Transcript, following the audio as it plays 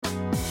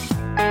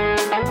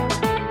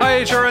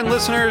HRN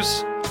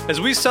listeners.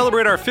 As we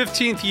celebrate our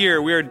 15th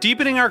year, we are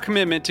deepening our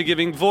commitment to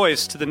giving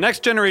voice to the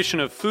next generation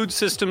of food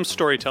systems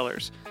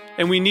storytellers,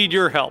 and we need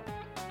your help.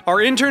 Our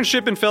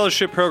internship and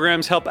fellowship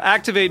programs help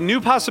activate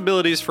new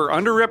possibilities for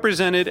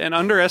underrepresented and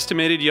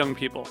underestimated young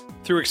people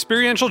through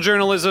experiential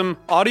journalism,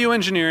 audio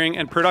engineering,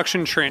 and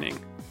production training.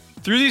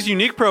 Through these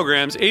unique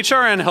programs,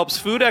 HRN helps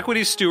food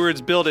equity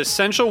stewards build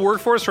essential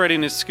workforce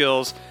readiness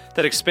skills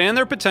that expand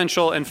their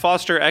potential and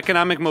foster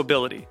economic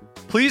mobility.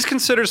 Please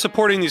consider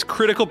supporting these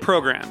critical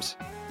programs.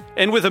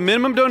 And with a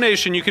minimum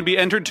donation, you can be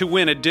entered to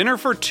win a dinner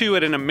for two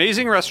at an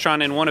amazing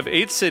restaurant in one of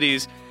 8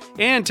 cities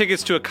and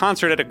tickets to a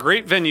concert at a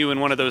great venue in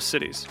one of those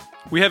cities.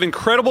 We have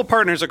incredible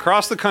partners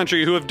across the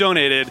country who have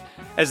donated,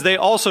 as they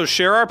also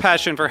share our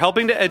passion for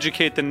helping to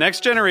educate the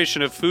next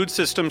generation of food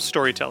systems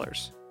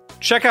storytellers.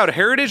 Check out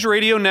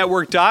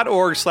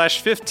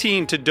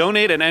heritageradionetwork.org/15 to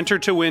donate and enter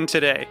to win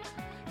today.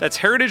 That's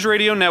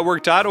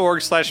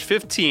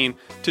heritageradionetwork.org/15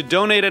 to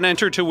donate and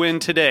enter to win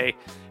today.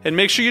 And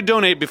make sure you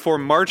donate before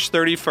March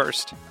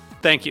 31st.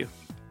 Thank you.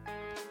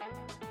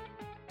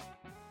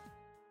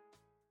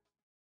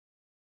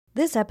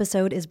 This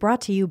episode is brought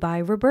to you by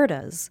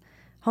Roberta's,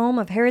 home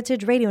of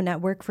Heritage Radio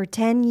Network for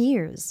 10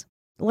 years.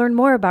 Learn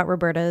more about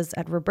Roberta's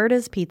at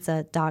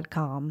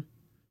robertaspizza.com.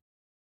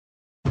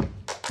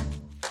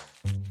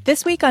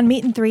 This week on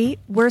Meat and Three,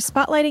 we're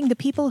spotlighting the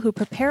people who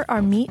prepare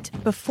our meat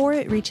before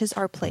it reaches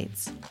our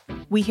plates.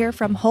 We hear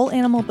from whole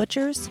animal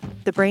butchers,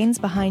 the brains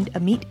behind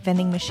a meat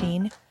vending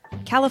machine,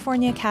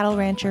 California cattle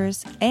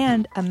ranchers,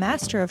 and a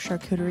master of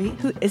charcuterie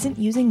who isn't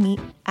using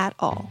meat at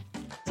all.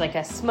 It's like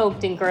a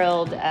smoked and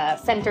grilled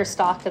center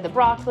stock of the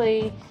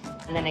broccoli,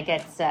 and then it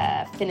gets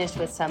finished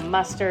with some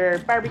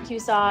mustard, barbecue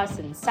sauce,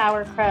 and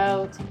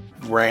sauerkraut.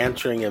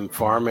 Ranching and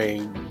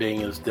farming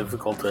being as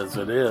difficult as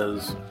it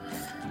is,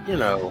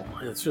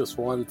 it's just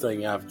one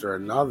thing after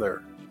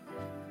another.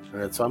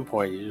 And at some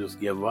point, you just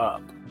give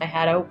up. I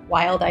had a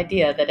wild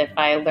idea that if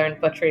I learned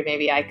butchery,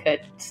 maybe I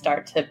could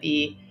start to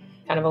be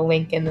kind of a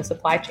link in the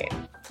supply chain.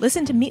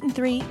 Listen to Meat and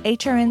Three,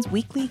 HRN's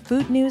weekly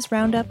food news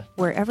roundup,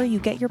 wherever you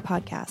get your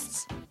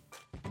podcasts.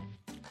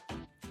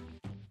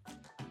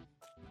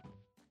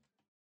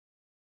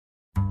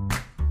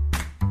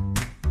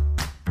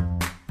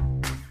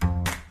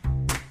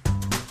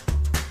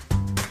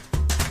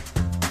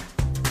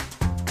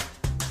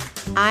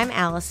 I'm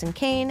Allison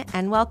Kane,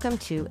 and welcome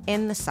to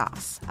In the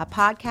Sauce, a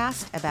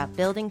podcast about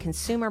building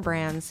consumer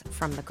brands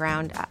from the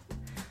ground up.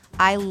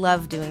 I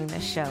love doing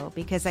this show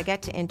because I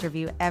get to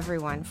interview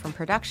everyone from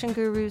production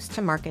gurus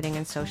to marketing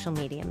and social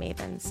media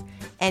mavens,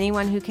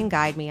 anyone who can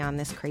guide me on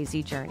this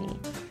crazy journey.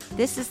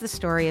 This is the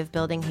story of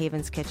building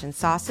Haven's Kitchen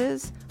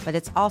sauces, but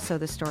it's also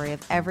the story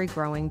of every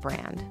growing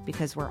brand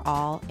because we're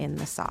all in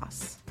the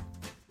sauce.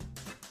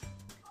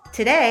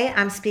 Today,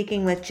 I'm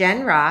speaking with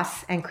Jen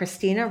Ross and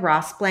Christina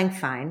Ross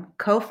Blankfein,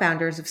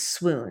 co-founders of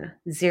Swoon,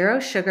 zero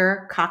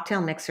sugar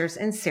cocktail mixers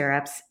and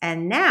syrups,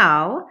 and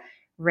now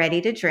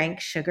ready-to-drink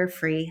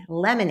sugar-free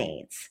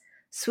lemonades.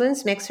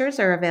 Swoon's mixers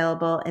are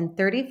available in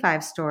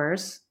 35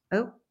 stores.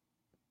 Oh,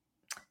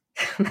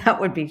 that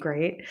would be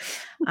great.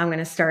 I'm going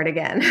to start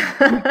again.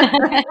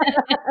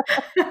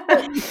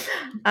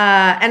 And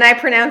I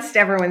pronounced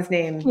everyone's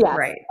name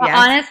right. Yes.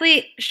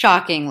 Honestly,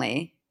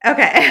 shockingly.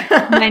 Okay.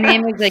 My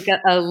name is like a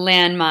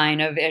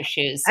landmine of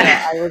issues. So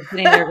I was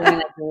sitting there going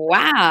like,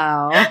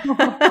 wow.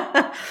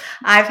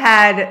 I've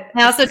had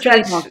I also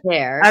truly don't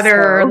care.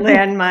 Other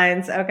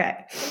landmines.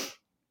 Okay.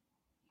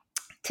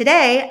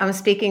 Today, I'm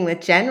speaking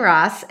with Jen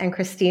Ross and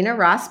Christina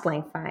Ross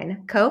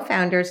Blankfein,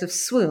 co-founders of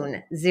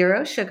Swoon,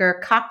 zero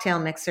sugar cocktail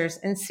mixers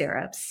and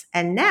syrups,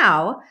 and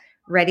now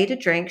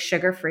ready-to-drink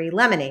sugar-free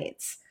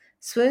lemonades.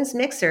 Swoon's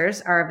mixers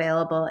are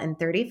available in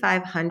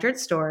 3,500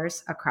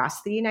 stores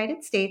across the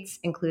United States,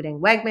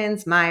 including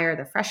Wegmans, Meijer,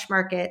 The Fresh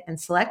Market, and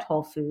select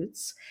Whole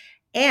Foods.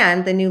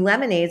 And the new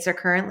lemonades are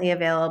currently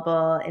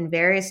available in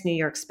various New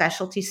York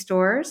specialty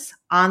stores,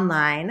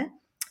 online,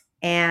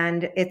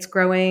 and it's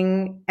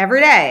growing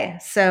every day.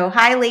 So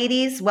hi,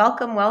 ladies.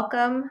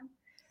 Welcome.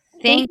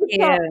 Thank you.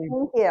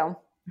 Thank you.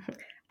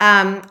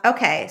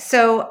 Okay,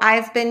 so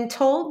I've been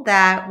told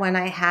that when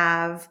I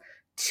have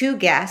 2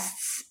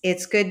 guests,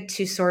 it's good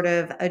to sort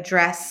of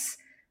address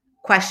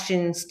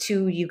questions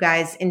to you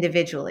guys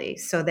individually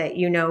so that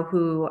you know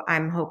who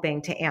I'm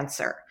hoping to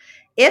answer.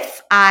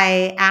 If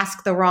I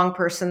ask the wrong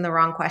person the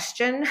wrong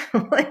question,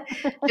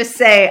 just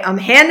say, I'm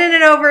handing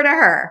it over to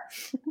her.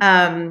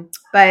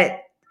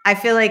 But I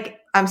feel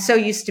like I'm so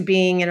used to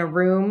being in a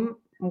room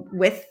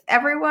with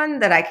everyone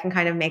that I can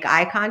kind of make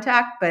eye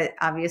contact, but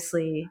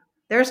obviously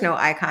there's no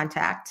eye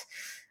contact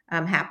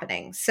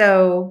happening.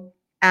 So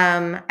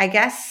I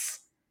guess,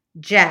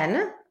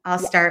 Jen, I'll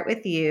start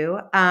with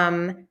you.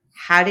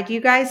 How did you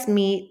guys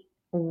meet?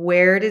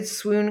 Where did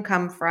Swoon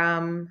come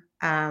from?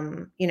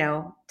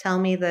 Tell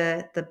me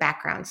the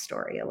background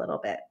story a little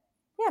bit.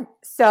 Yeah.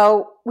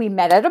 So we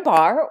met at a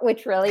bar,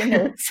 which really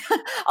makes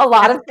a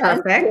lot of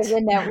sense. Perfect.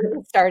 Given that we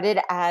started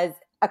as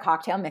a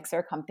cocktail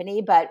mixer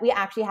company, but we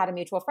actually had a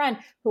mutual friend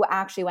who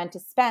actually went to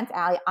Spence.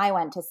 I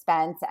went to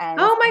Spence.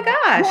 And oh my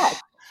gosh.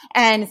 Yes.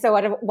 And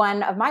so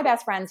one of my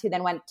best friends who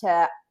then went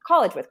to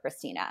college with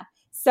Christina.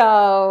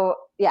 So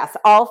yes,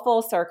 all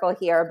full circle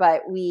here,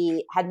 but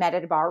we had met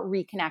at a bar,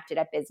 reconnected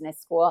at business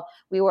school.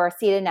 We were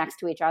seated next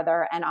to each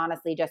other and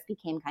honestly just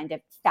became kind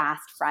of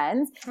fast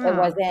friends. It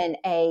wasn't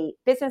a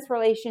business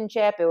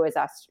relationship. It was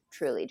us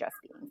truly just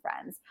being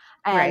friends.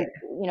 And,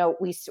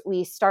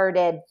 we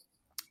started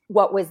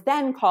what was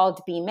then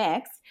called Be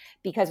Mixed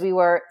because we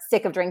were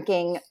sick of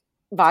drinking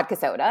vodka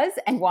sodas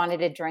and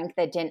wanted a drink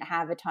that didn't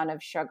have a ton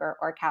of sugar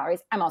or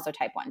calories. I'm also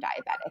type 1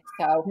 diabetic.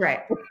 So,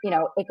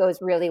 it goes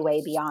really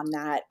way beyond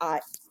that.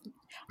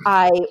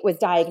 I was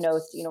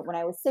diagnosed, when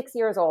I was 6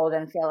 years old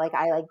and feel like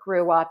I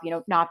grew up,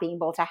 not being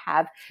able to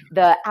have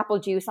the apple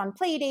juice on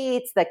play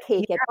dates, the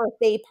cake at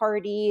birthday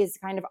parties,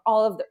 kind of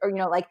all of the,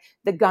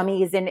 the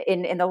gummies in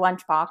the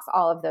lunchbox,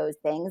 all of those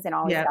things. And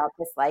always felt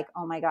this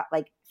oh my God,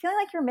 feeling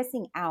like you're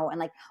missing out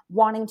and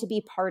wanting to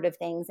be part of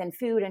things, and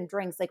food and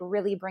drinks,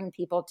 really bring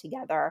people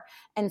together.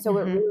 And so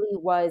it really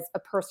was a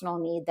personal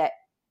need that,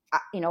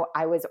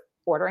 I was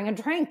ordering a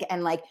drink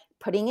and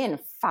putting in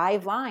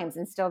 5 limes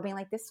and still being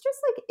this just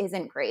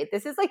isn't great.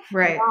 This is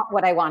not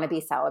what I want to be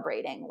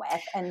celebrating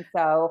with. And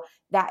so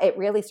that it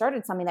really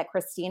started something that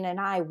Christina and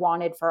I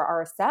wanted for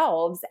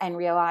ourselves, and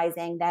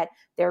realizing that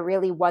there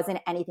really wasn't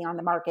anything on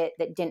the market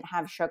that didn't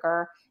have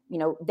sugar,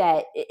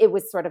 that it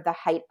was sort of the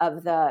height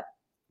of the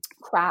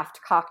craft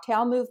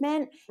cocktail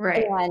movement.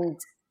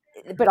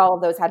 But all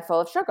of those had full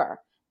of sugar.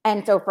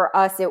 And so for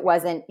us, it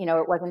wasn't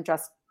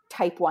just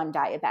type 1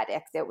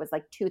 diabetics. It was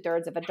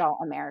 2/3 of adult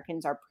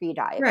Americans are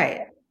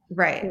pre-diabetic.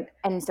 Right.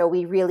 And so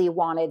we really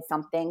wanted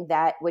something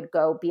that would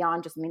go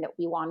beyond just something that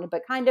we wanted,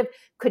 but kind of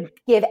could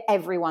give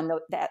everyone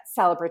that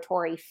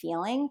celebratory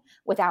feeling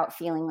without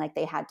feeling like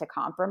they had to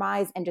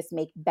compromise, and just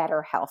make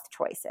better health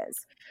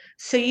choices.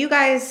 So you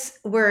guys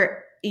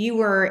were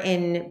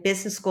in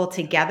business school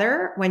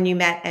together when you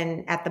met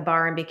and at the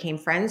bar and became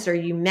friends, or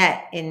you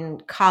met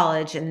in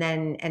college and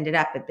then ended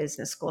up at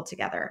business school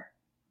together?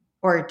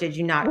 Or did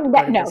you not?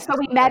 No. So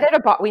we met at a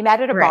bar. We met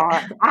at a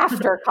bar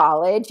after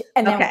college,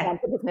 and then we went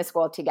to business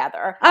school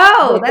together.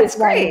 Oh, that's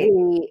great.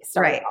 We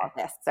started all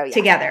this. So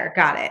together,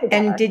 got it.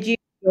 Together. And did you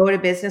go to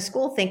business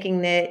school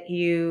thinking that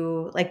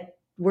you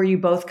were you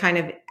both kind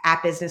of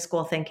at business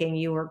school thinking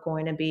you were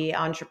going to be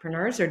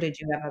entrepreneurs, or did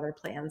you have other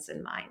plans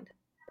in mind?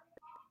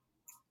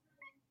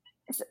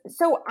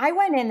 So I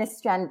went in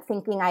this, Jen,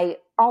 thinking I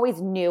always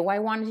knew I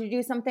wanted to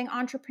do something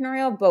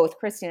entrepreneurial. Both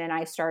Christina and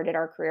I started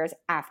our careers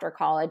after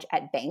college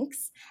at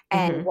banks.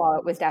 And while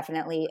it was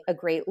definitely a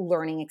great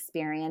learning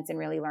experience and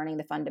really learning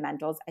the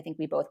fundamentals, I think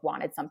we both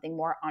wanted something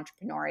more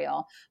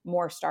entrepreneurial,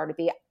 more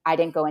startup-y. I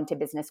didn't go into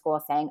business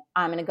school saying,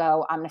 I'm going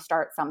to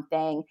start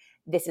something.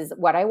 This is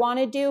what I want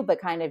to do,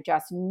 but kind of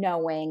just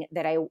knowing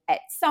that at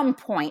some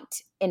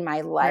point in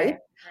my life,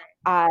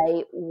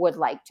 I would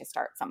like to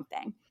start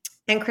something.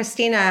 And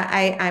Christina,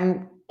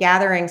 I'm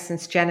gathering,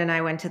 since Jen and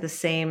I went to the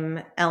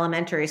same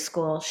elementary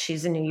school,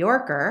 she's a New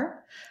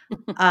Yorker.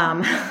 Yes,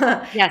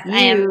 I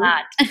am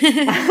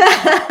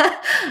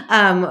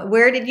not.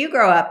 Where did you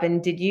grow up,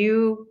 and did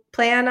you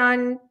plan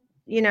on,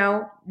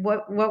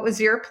 what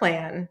was your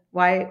plan?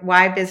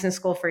 Why business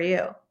school for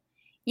you?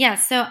 Yeah,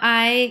 so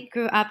I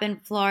grew up in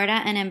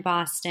Florida and in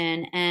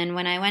Boston. And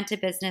when I went to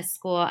business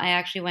school, I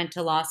actually went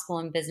to law school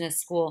and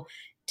business school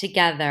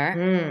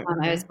together.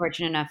 I was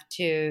fortunate enough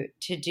to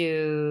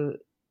do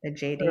a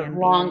JD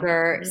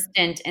longer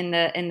stint in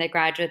the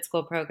graduate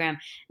school program.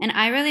 And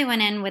I really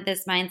went in with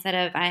this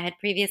mindset of, I had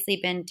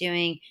previously been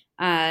doing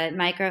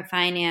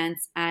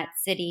microfinance at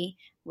Citi,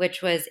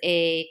 which was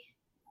a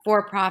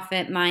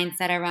for-profit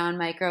mindset around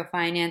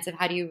microfinance of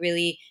how do you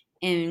really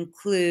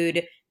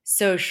include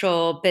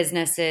social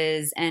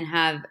businesses and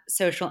have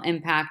social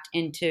impact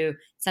into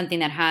something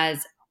that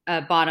has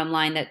a bottom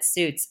line that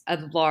suits a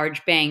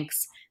large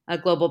bank's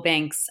global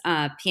bank's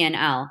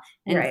P&L.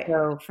 And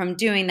so from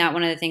doing that,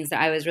 one of the things that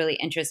I was really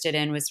interested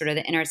in was sort of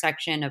the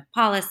intersection of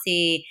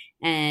policy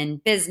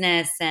and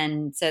business.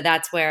 And so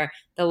that's where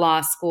the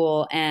law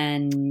school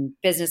and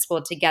business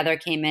school together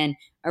came in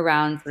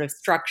around sort of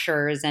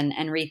structures and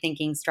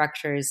rethinking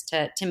structures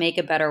to make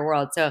a better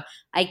world. So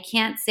I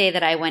can't say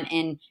that I went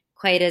in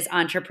quite as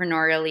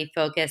entrepreneurially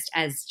focused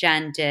as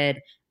Jen did.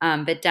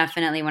 But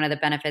definitely one of the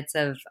benefits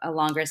of a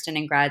longer stint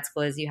in grad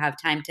school is you have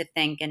time to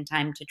think and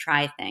time to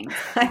try things.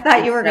 I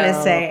thought you were going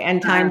to say,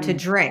 and time to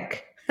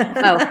drink. I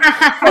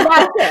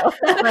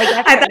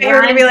thought you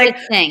were going to be like,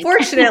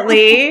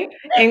 fortunately,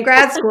 in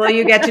grad school,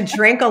 you get to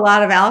drink a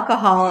lot of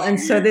alcohol. And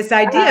so this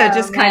idea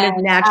just kind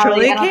of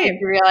naturally came. I don't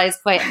think you realize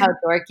quite how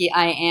dorky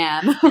I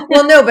am.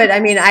 Well, no, but I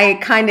mean, I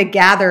kind of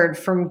gathered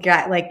from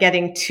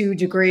getting 2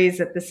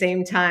 degrees at the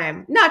same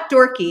time. Not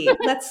dorky.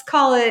 Let's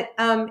call it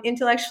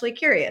intellectually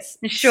curious.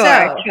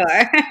 Sure.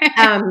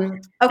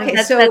 Okay,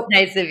 that's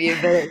nice of you,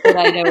 but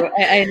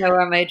I know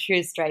where my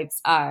true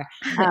stripes are.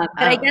 But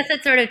I guess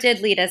it sort of did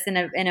lead us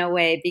in a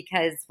way,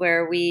 because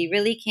where we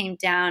really came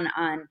down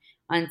on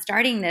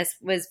starting this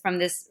was from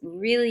this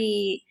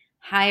really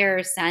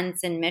higher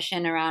sense and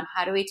mission around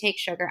how do we take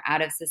sugar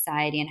out of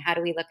society, and how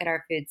do we look at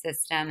our food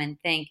system and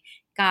think,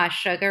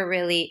 gosh, sugar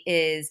really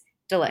is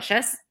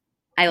delicious.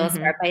 I will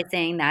start by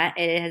saying that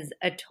it is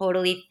a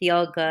totally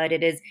feel good.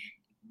 It is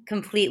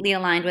completely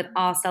aligned with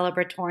all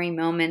celebratory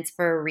moments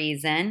for a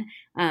reason.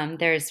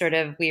 There's sort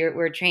of,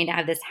 we're trained to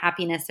have this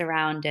happiness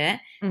around it.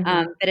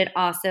 But it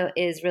also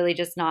is really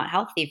just not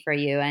healthy for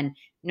you. And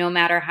no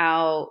matter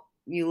how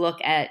you look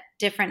at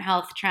different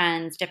health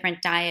trends,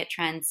 different diet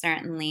trends,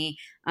 certainly,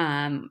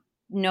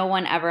 no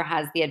one ever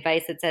has the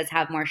advice that says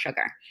have more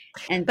sugar.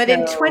 But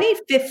in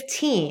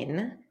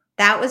 2015,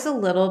 that was a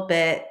little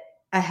bit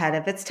ahead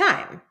of its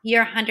time.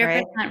 You're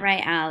 100%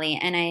 right, Allie.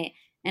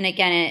 And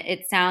again,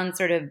 it sounds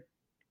sort of,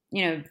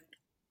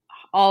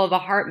 all of a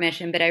heart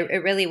mission, but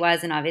it really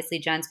was. And obviously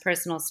Jen's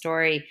personal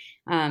story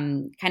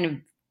kind of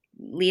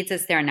leads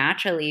us there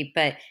naturally,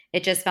 but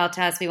it just felt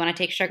to us, we want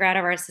to take sugar out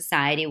of our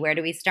society. Where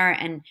do we start?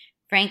 And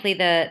frankly,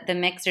 the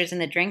mixers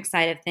and the drink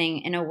side of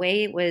thing, in a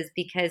way, was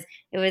because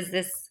it was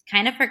this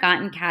kind of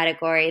forgotten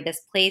category,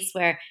 this place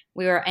where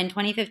we were in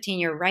 2015.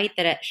 You're right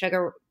that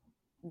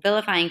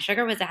vilifying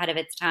sugar was ahead of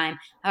its time.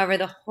 However,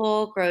 the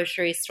whole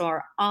grocery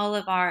store, all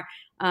of our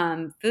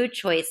food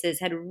choices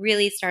had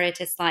really started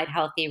to slide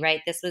healthy,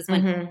 right? This was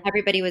when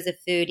everybody was a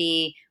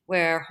foodie,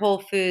 where Whole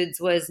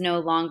Foods was no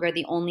longer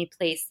the only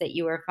place that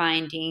you were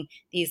finding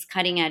these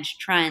cutting edge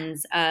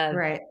trends of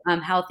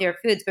healthier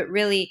foods, but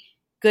really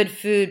good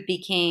food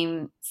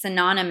became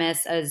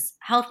synonymous as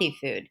healthy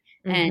food.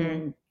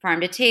 And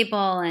farm to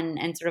table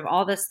and sort of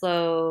all the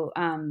slow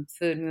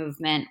food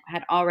movement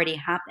had already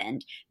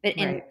happened. But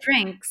in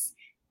drinks,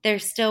 there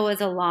still was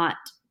a lot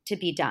to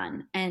be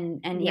done.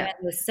 And even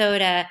though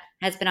soda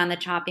has been on the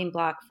chopping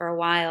block for a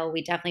while,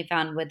 we definitely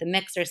found with the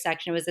mixer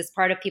section, it was this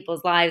part of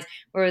people's lives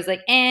where it was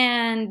like,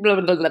 and blah,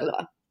 blah, blah, blah,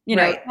 blah.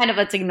 Kind of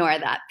let's ignore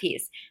that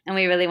piece. And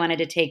we really wanted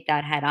to take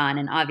that head on.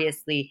 And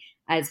obviously,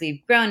 as we've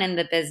grown in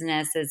the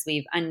business, as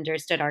we've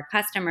understood our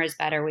customers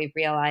better, we've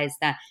realized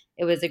that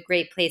it was a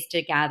great place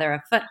to gather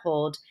a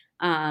foothold,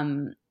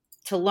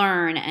 to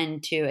learn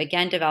and to,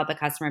 again, develop a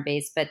customer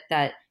base, but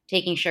that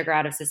taking sugar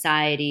out of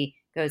society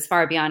goes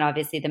far beyond,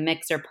 obviously, the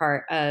mixer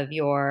part of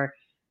your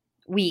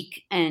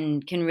week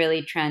and can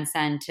really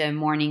transcend to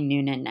morning,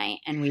 noon, and night.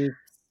 And we've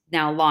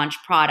now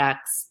launched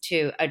products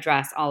to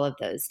address all of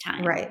those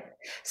times. Right.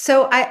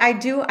 So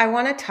I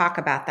want to talk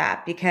about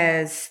that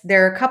because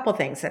there are a couple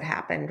things that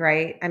happened,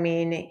 right? I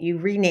mean, you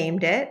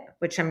renamed it,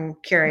 which I'm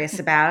curious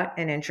about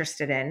and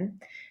interested in.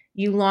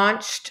 You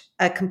launched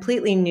a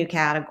completely new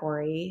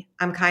category.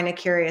 I'm kind of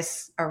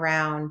curious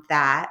around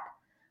that.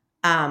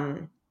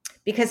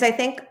 Because I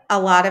think a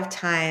lot of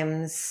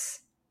times,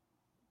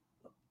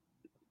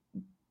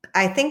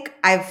 I think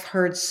I've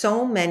heard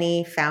so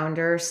many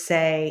founders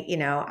say,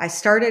 I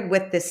started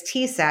with this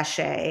tea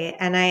sachet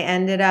and I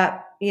ended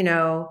up,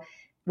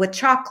 with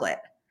chocolate,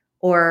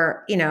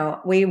 or,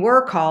 we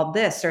were called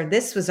this, or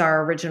this was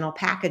our original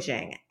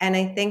packaging. And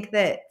I think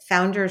that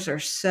founders are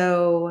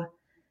so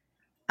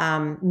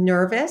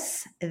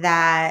nervous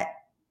that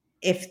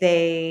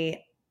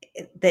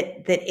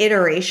that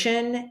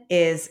iteration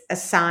is a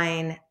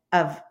sign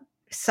of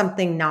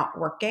something not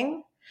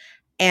working.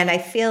 And I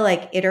feel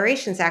like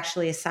iteration is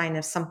actually a sign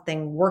of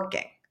something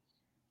working.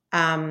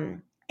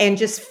 And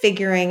just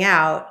figuring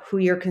out who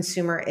your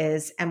consumer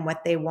is and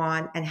what they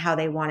want and how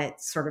they want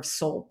it sort of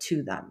sold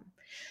to them.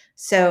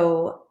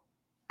 So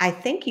I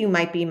think you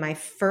might be my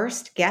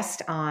first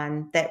guest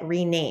on that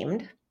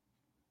renamed.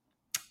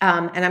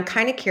 And I'm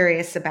kind of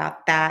curious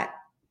about that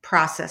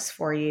process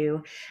for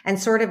you and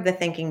sort of the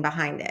thinking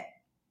behind it.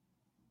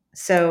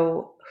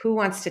 So who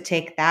wants to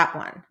take that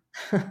one?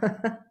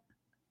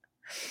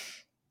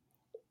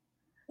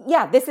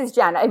 Yeah, this is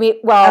Jen. I mean,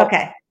 well,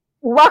 okay.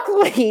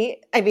 Luckily,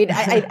 I mean,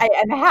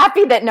 I'm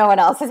happy that no one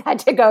else has had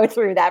to go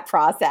through that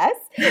process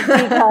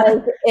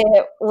because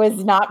it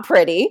was not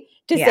pretty,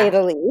 to say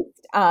the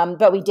least.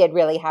 But we did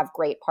really have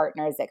great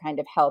partners that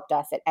kind of helped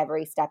us at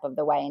every step of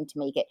the way and to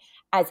make it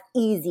as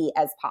easy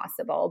as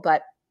possible.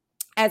 But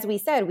as we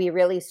said, we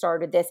really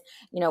started this,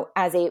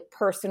 as a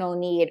personal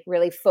need,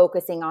 really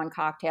focusing on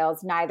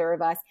cocktails. Neither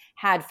of us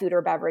had food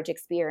or beverage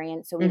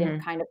experience. So we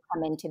didn't kind of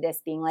come into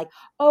this being like,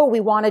 oh, we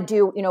want to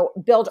do,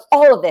 build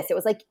all of this. It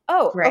was like,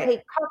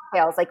 okay,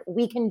 cocktails, like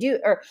we can do,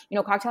 or,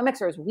 cocktail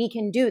mixers, we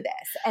can do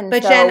this.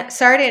 But Jen,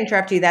 sorry to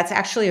interrupt you. That's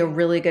actually a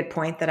really good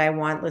point that I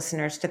want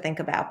listeners to think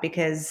about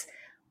because,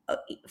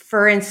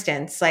 for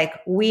instance, like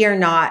we are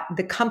not,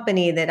 the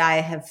company that I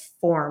have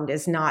formed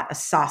is not a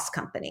sauce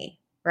company.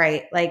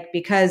 Right? Like,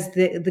 because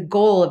the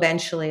goal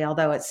eventually,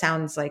 although it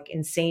sounds like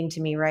insane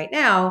to me right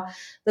now,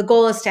 the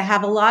goal is to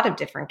have a lot of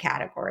different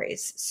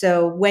categories.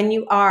 So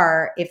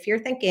if you're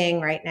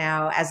thinking right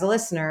now as a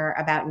listener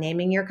about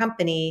naming your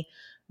company,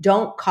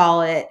 don't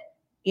call it,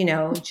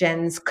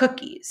 Jen's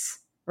Cookies,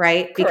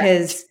 right? Correct.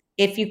 Because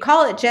if you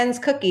call it Jen's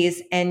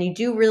Cookies and you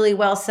do really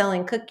well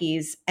selling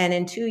cookies and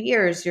in 2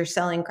 years you're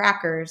selling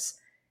crackers,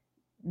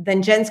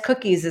 then Jen's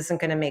Cookies isn't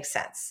going to make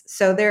sense.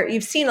 So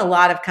you've seen a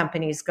lot of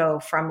companies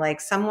go from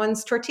like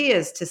someone's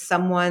tortillas to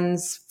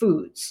someone's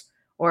foods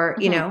or,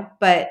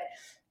 but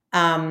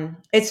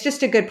it's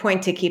just a good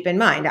point to keep in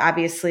mind.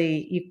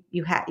 Obviously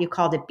you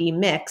called it Be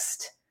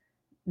Mixed,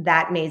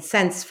 that made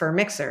sense for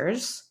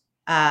mixers.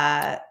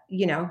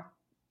 You know,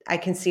 I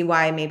can see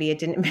why maybe it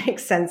didn't make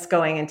sense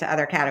going into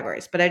other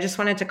categories, but I just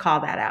wanted to call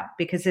that out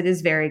because it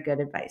is very good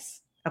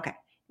advice. Okay.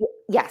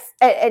 Yes.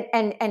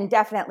 And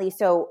definitely.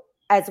 So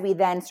as we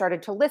then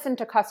started to listen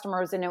to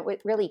customers, and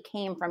it really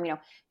came from,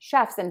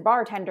 chefs and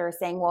bartenders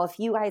saying, well, if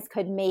you guys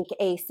could make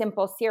a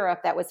simple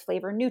syrup that was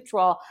flavor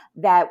neutral,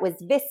 that was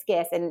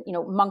viscous and,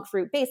 monk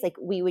fruit based, like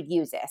we would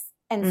use this.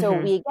 And so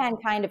we, again,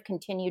 kind of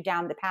continued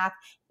down the path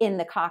in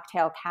the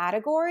cocktail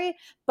category.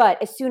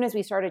 But as soon as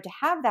we started to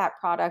have that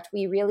product,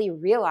 we really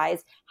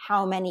realized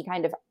how many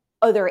kind of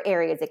other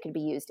areas it could be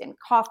used in.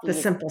 Coffee, the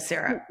simple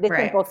syrup,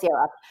 simple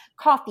syrup,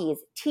 coffees,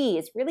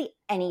 teas, really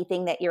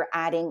anything that you're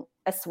adding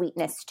a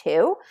sweetness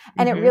to.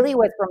 And it really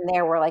was from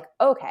there we're like,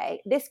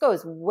 okay, this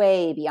goes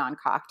way beyond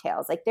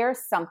cocktails. Like there's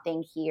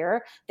something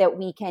here that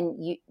we can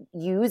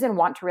use and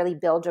want to really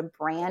build a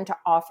brand to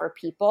offer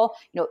people,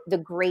 the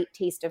great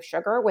taste of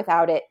sugar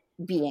without it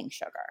being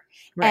sugar.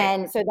 Right.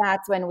 And so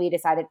that's when we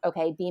decided,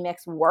 okay,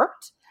 B-Mix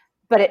worked,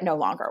 but it no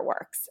longer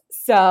works.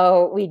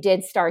 So we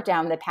did start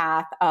down the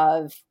path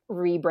of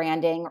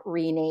rebranding,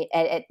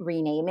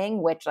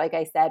 renaming, which, like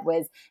I said,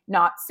 was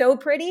not so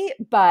pretty,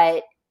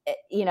 but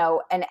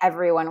and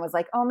everyone was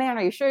like, oh man,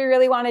 are you sure you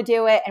really want to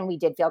do it? And we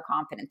did feel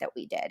confident that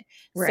we did.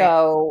 Right.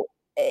 So,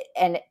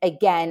 and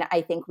again, I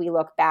think we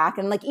look back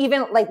and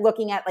even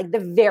looking at the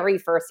very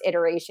first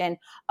iteration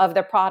of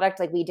the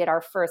product, we did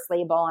our first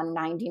label on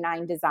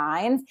 99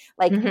 designs,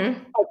 at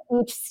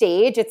each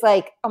stage, it's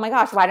like, oh my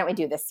gosh, why don't we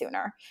do this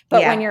sooner?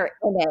 But when you're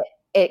in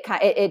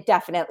it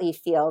definitely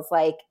feels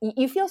like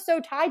you feel so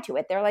tied to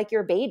it. They're like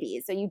your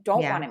babies. So you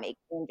don't want to make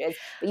changes,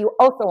 but you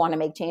also want to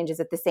make changes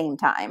at the same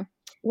time.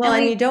 Well,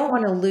 and you don't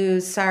want to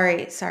lose,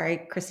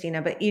 sorry,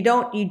 Christina, but you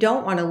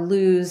don't want to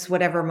lose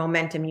whatever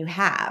momentum you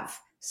have.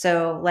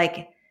 So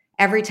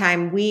every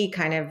time we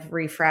kind of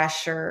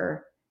refresh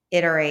or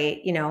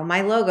iterate,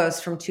 my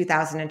logo's from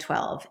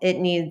 2012. It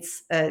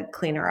needs a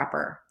cleaner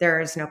upper. There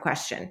is no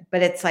question.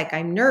 But it's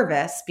I'm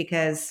nervous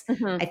because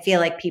I feel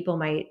like people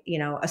might,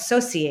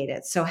 associate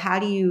it. So how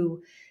do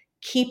you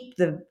keep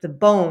the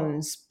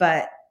bones,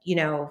 but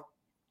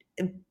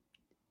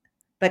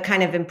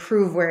kind of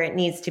improve where it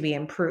needs to be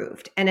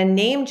improved? And a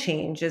name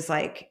change is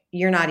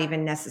you're not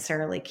even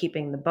necessarily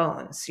keeping the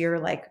bones.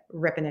 You're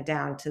ripping it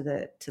down to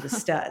the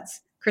studs.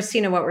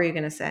 Christina, what were you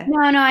going to say? No,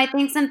 I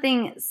think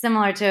something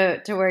similar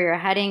to where you're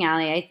heading,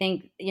 Allie. I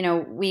think,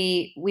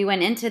 we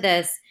went into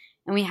this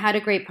and we had a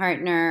great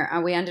partner.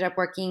 We ended up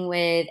working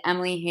with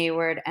Emily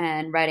Hayward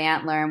and Red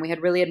Antler, and we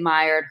had really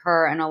admired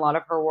her and a lot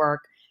of her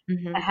work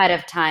ahead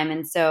of time.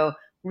 And so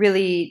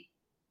really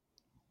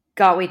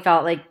we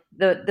felt like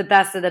the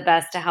best of the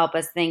best to help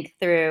us think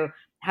through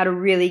how to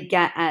really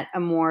get at a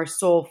more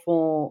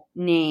soulful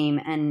name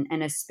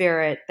and a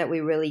spirit that we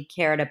really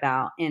cared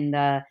about in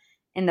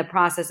the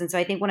process. And so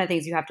I think one of the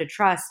things you have to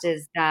trust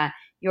is that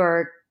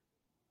your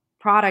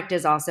product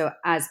is also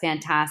as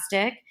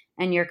fantastic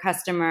and your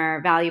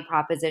customer value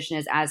proposition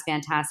is as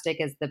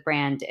fantastic as the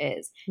brand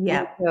is. Yeah.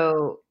 And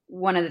so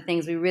one of the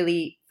things we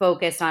really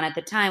focused on at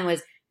the time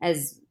was,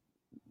 as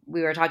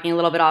we were talking a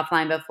little bit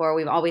offline before,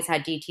 we've always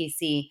had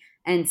DTC.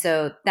 And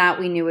so that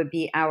we knew would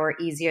be our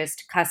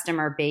easiest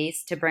customer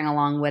base to bring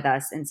along with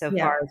us. And so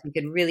far as we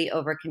could really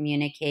over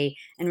communicate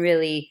and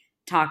really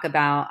talk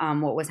about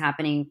what was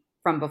happening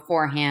from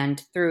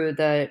beforehand through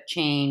the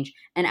change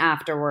and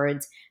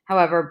afterwards.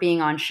 However,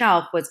 being on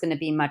shelf was going to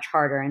be much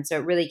harder. And so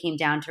it really came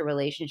down to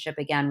relationship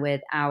again with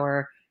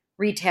our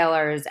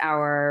retailers,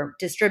 our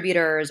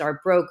distributors,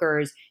 our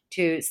brokers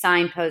to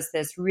signpost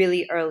this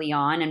really early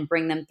on and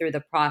bring them through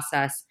the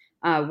process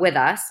with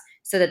us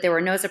so that there were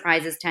no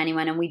surprises to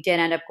anyone. And we did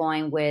end up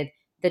going with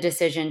the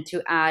decision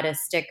to add a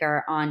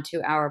sticker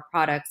onto our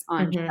products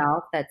on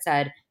shelf that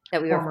said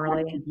that we were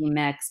formally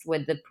mixed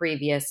with the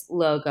previous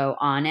logo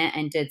on it,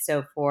 and did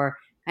so for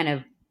kind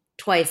of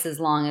twice as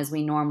long as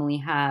we normally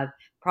have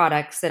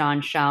products sit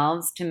on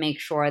shelves to make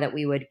sure that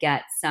we would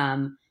get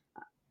some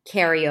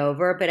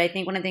carryover. But I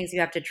think one of the things you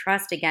have to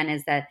trust again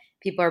is that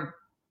people are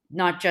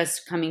not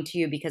just coming to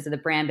you because of the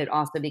brand, but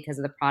also because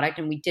of the product.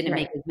 And we didn't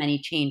make as many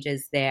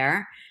changes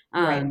there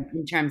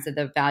in terms of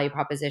the value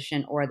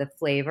proposition or the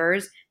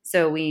flavors.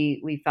 So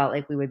we felt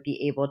like we would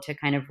be able to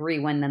kind of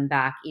re-win them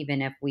back,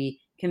 even if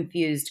we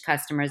confused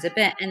customers a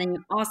bit. And then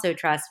you also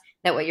trust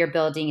that what you're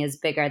building is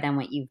bigger than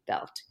what you've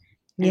built.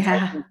 And so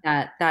I think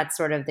that's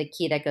sort of the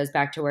key that goes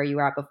back to where you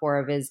were at before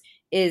of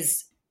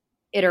is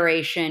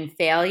iteration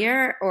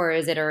failure or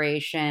is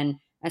iteration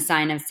a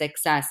sign of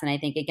success? And I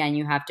think, again,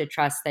 you have to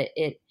trust that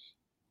it,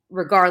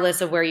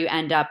 regardless of where you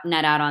end up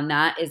net out on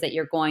that, is that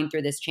you're going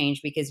through this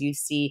change because you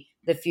see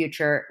the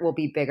future will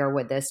be bigger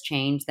with this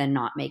change than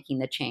not making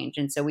the change.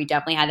 And so we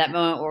definitely had that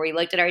moment where we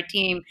looked at our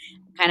team,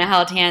 kind of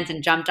held hands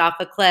and jumped off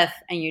a cliff,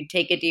 and you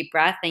take a deep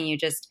breath and you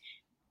just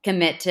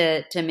commit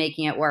to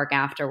making it work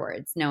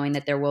afterwards, knowing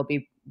that there will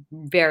be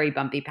very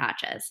bumpy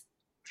patches.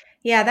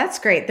 Yeah, that's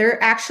great.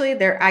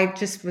 I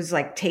just was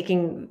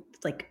taking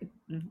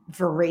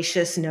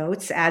voracious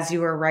notes as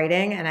you were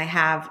writing, and I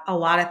have a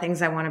lot of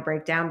things I want to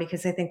break down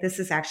because I think this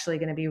is actually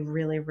going to be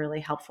really, really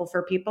helpful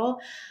for people.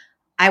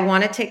 I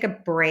want to take a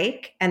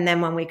break, and then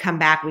when we come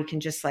back, we can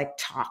just like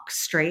talk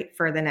straight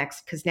for the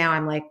next, because now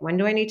I'm like, when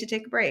do I need to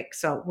take a break?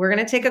 So we're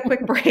going to take a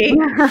quick break,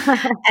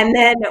 and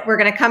then we're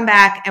going to come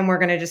back and we're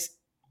going to just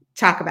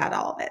talk about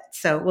all of it.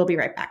 So we'll be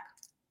right back.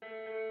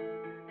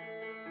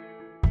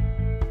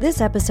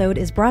 This episode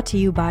is brought to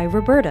you by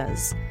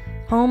Roberta's,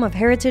 home of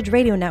Heritage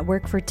Radio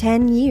Network for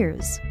 10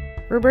 years.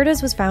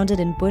 Roberta's was founded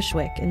in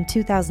Bushwick in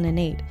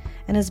 2008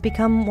 and has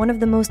become one of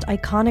the most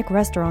iconic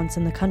restaurants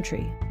in the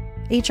country.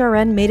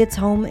 HRN made its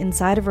home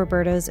inside of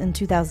Roberta's in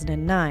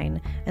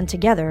 2009, and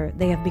together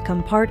they have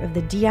become part of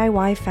the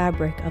DIY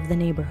fabric of the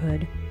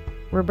neighborhood.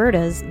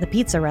 Roberta's, the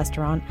pizza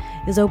restaurant,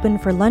 is open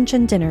for lunch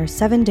and dinner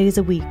 7 days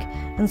a week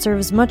and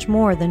serves much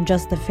more than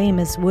just the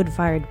famous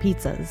wood-fired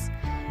pizzas.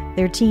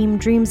 Their team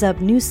dreams up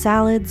new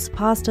salads,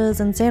 pastas,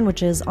 and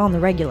sandwiches on the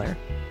regular.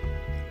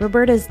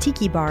 Roberta's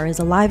Tiki Bar is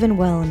alive and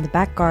well in the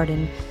back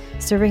garden,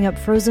 serving up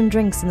frozen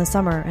drinks in the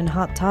summer and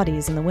hot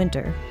toddies in the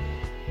winter.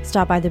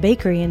 Stop by the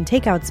bakery and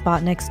takeout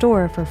spot next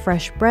door for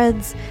fresh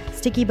breads,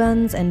 sticky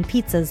buns, and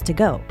pizzas to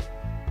go.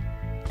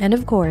 And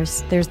of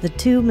course, there's the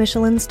 2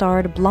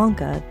 Michelin-starred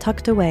Blanca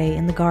tucked away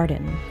in the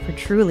garden for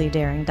truly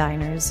daring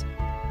diners.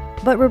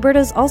 But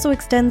Roberta's also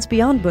extends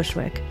beyond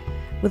Bushwick,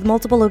 with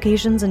multiple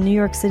locations in New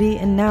York City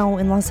and now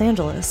in Los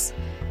Angeles.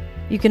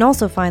 You can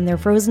also find their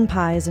frozen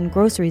pies in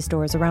grocery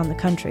stores around the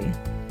country.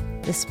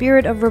 The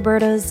spirit of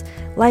Roberta's,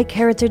 like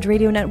Heritage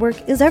Radio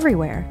Network, is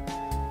everywhere.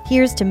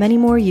 Here's to many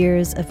more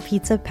years of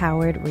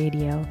pizza-powered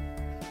radio.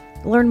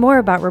 Learn more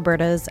about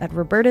Roberta's at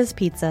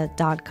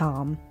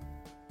robertaspizza.com.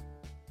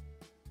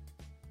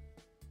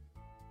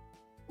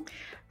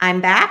 I'm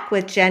back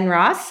with Jen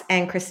Ross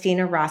and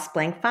Christina Ross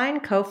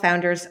Blankfein,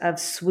 co-founders of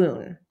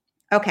Swoon.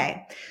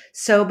 Okay,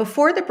 so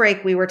before the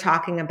break, we were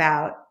talking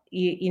about,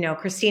 you know,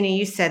 Christina,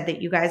 you said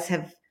that you guys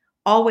have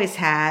always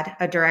had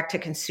a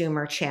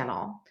direct-to-consumer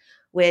channel,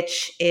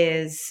 which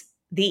is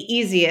the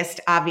easiest,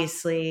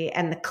 obviously,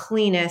 and the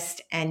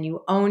cleanest, and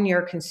you own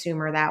your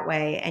consumer that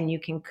way, and you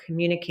can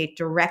communicate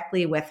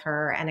directly with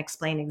her and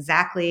explain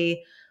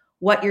exactly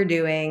what you're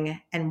doing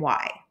and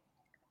why.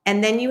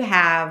 And then you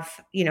have,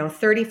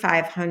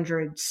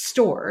 3,500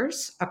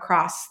 stores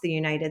across the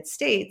United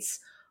States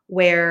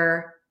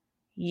where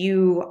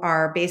you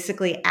are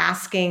basically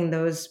asking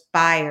those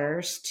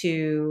buyers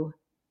to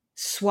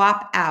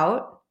swap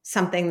out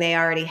something they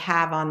already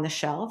have on the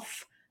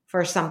shelf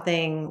for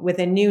something with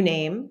a new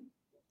name,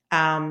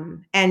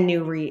 and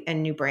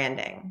new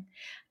branding.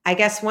 I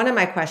guess one of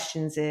my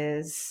questions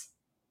is,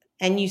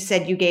 and you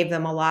said you gave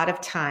them a lot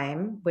of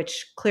time,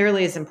 which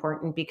clearly is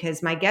important,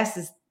 because my guess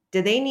is,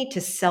 do they need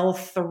to sell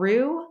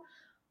through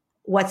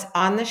what's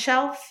on the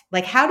shelf?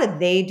 Like, how do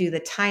they do the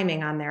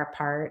timing on their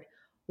part?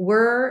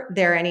 Were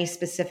there any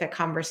specific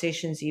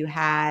conversations you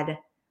had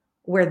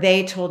where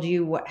they told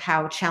you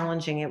how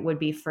challenging it would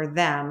be for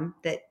them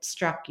that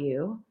struck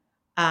you?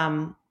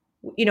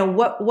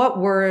 What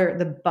were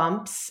the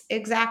bumps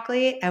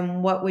exactly,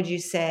 and what would you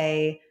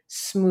say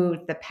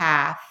smoothed the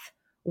path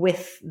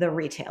with the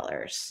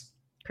retailers?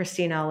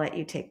 Christina, I'll let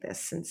you take this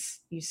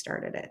since you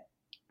started it.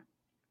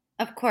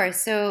 Of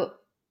course. So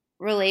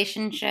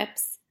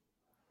relationships,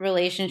 as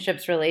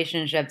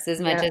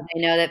much as I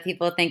know that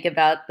people think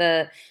about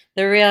the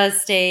real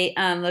estate,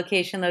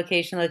 location. I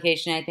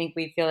think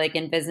we feel like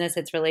in business,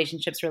 it's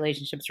relationships.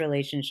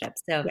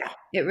 So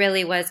It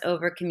really was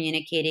over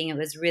communicating. It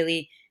was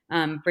really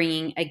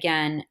bringing,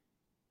 again,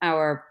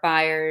 our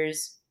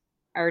buyers,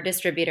 our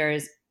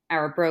distributors,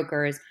 our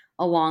brokers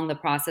along the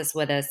process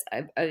with us.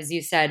 As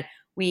you said,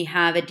 we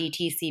have a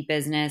DTC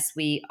business.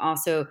 We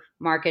also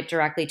market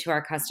directly to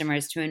our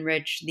customers to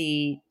enrich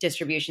the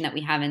distribution that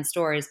we have in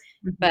stores.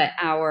 Mm-hmm. But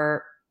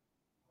our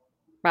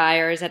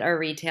buyers at our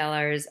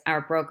retailers,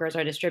 our brokers,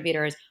 our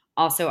distributors,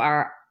 also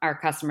our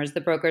customers.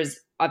 The brokers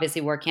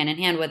obviously work hand in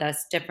hand with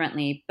us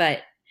differently,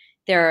 but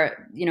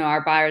they're,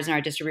 our buyers and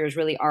our distributors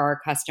really are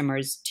our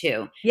customers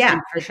too. Yeah,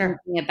 and for sure.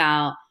 Thinking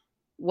about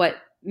what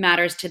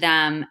matters to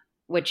them,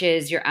 which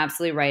is, you're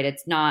absolutely right.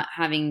 It's not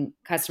having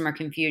customer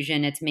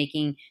confusion. It's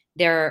making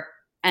their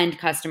end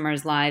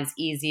customers' lives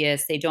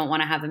easiest. They don't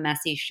want to have a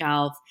messy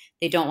shelf.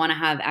 They don't want to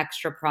have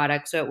extra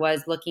products. So it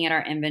was looking at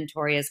our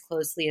inventory as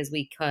closely as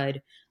we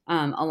could,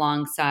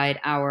 alongside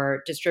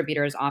our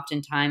distributors,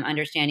 oftentimes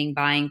understanding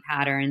buying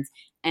patterns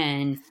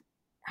and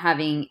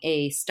having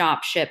a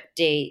stop ship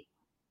date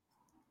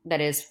that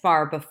is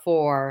far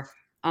before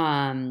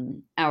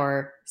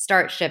our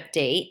start ship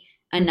date,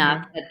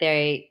 enough that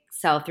they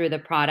sell through the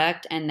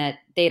product and that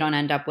they don't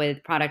end up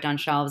with product on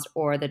shelves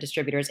or the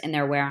distributors in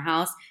their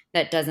warehouse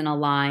that doesn't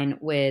align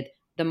with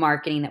the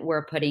marketing that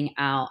we're putting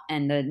out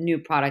and the new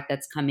product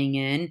that's coming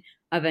in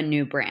of a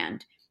new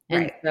brand.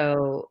 And right.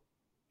 So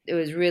it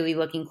was really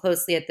looking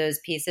closely at those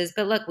pieces.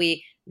 But look,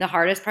 the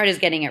hardest part is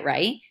getting it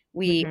right.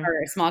 We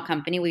are a small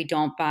company. We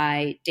don't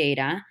buy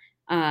data,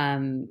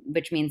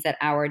 which means that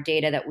our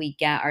data that we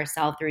get, our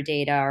sell-through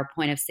data, our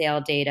point of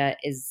sale data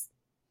is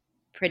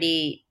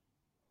pretty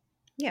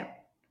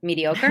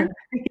mediocre.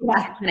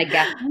 Yeah. Kind of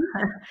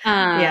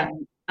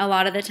guessing a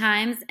lot of the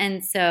times.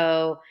 And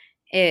so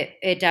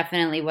it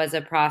definitely was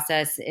a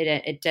process.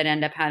 It did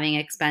end up having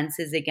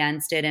expenses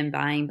against it and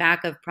buying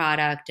back of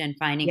product and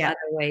finding other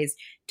ways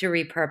to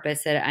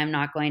repurpose it. I'm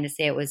not going to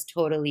say it was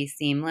totally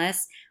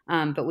seamless,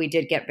 but we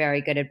did get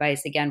very good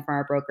advice again from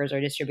our brokers,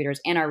 our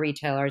distributors, and our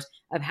retailers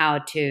of how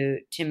to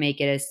make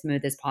it as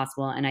smooth as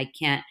possible. And I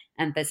can't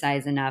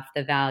emphasize enough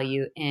the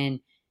value in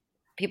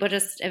people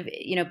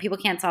people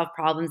can't solve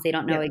problems they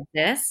don't know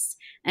exist.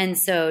 And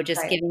so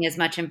just giving as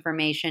much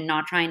information,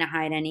 not trying to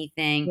hide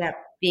anything,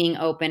 being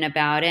open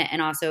about it,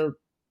 and also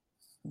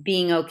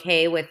being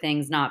okay with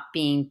things not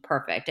being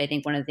perfect. I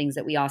think one of the things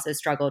that we also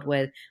struggled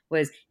with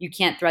was you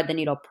can't thread the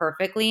needle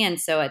perfectly. And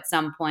so at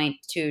some point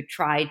to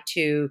try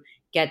to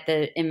get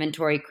the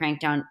inventory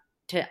cranked down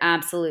to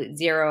absolute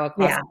zero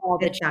across all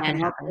the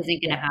channels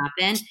isn't going to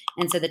happen.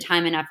 And so the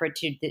time and effort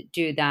to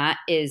do that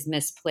is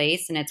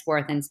misplaced, and it's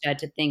worth instead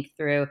to think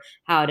through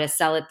how to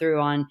sell it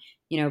through on,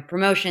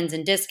 promotions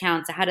and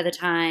discounts ahead of the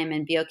time,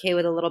 and be okay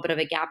with a little bit of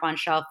a gap on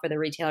shelf for the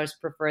retailers who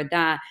preferred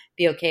that,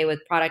 be okay with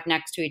product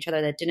next to each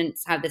other that didn't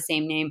have the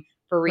same name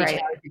for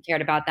retailers who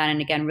cared about that.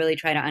 And again, really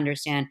try to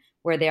understand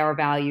where their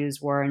values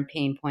were and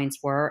pain points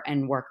were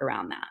and work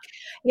around that.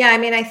 Yeah. I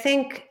mean, I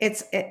think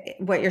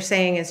what you're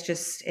saying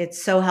is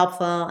it's so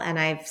helpful. And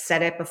I've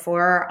said it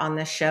before on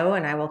the show,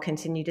 and I will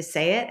continue to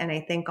say it. And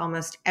I think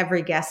almost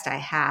every guest I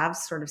have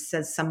sort of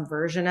says some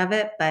version of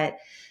it, but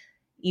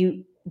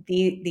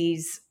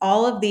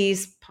all of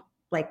these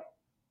like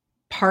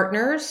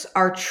partners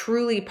are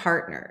truly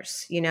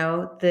partners.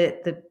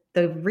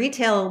 The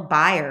retail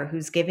buyer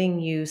who's giving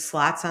you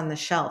slots on the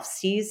shelf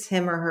sees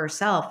him or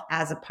herself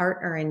as a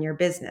partner in your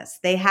business.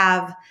 They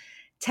have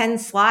 10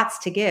 slots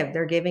to give.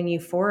 They're giving you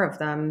 4 of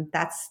them.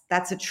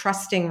 That's a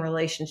trusting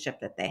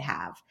relationship that they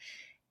have.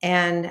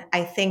 And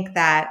I think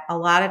that a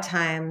lot of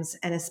times,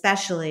 and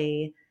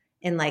especially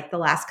in like the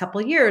last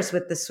couple of years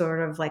with the sort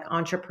of like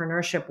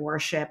entrepreneurship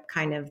worship,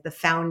 kind of the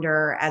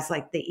founder as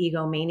like the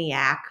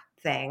egomaniac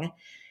thing,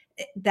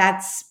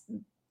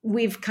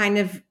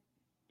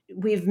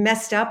 we've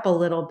messed up a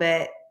little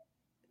bit,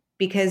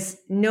 because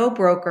no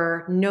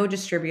broker, no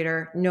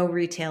distributor, no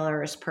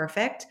retailer is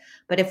perfect.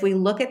 But if we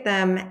look at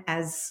them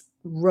as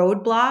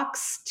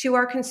roadblocks to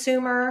our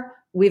consumer,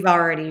 we've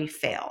already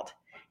failed.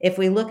 If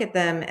we look at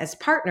them as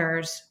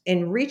partners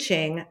in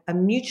reaching a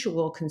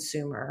mutual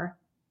consumer,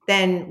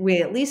 then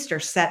we at least are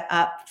set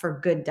up for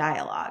good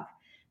dialogue.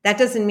 That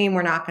doesn't mean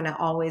we're not going to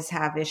always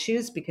have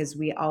issues, because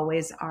we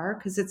always are,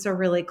 because it's a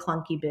really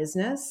clunky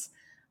business.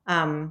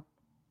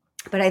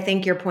 But I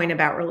think your point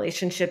about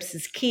relationships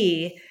is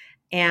key.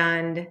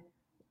 And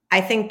I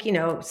think,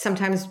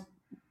 sometimes,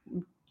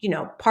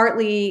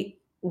 partly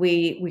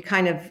we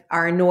kind of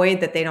are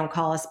annoyed that they don't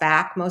call us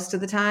back most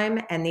of the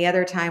time. And the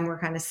other time we're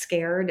kind of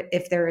scared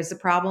if there is a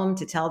problem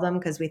to tell them,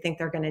 because we think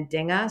they're going to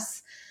ding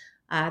us.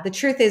 The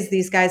truth is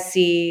these guys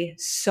see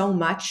so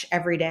much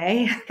every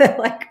day that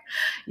like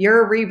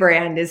your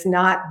rebrand is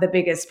not the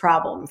biggest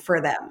problem for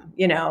them,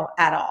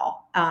 at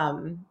all.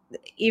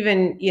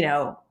 Even,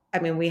 I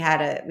mean, we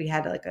had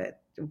like a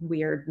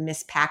weird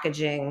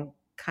mispackaging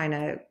kind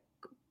of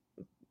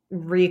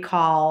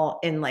recall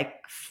in like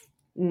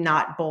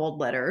not bold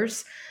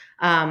letters.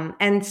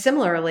 And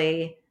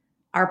similarly,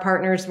 our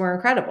partners were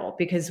incredible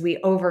because we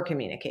over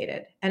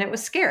communicated, and it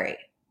was scary.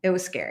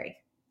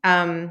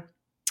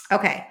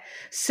 Okay.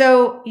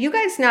 So you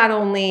guys not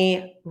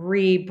only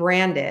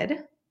rebranded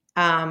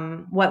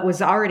what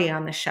was already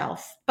on the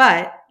shelf,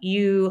 but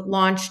you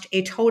launched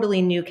a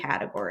totally new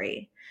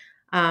category.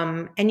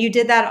 And you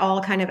did that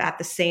all kind of at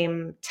the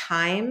same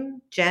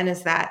time. Jen,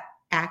 is that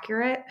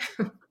accurate?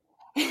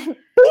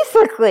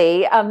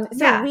 Basically.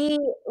 We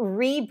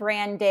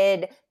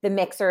rebranded the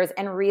mixers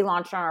and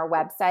relaunched on our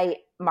website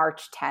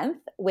March 10th,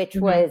 which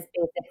was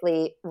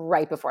basically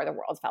right before the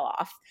world fell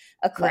off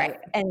a cliff. Right.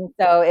 And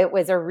so it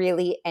was a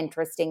really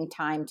interesting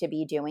time to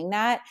be doing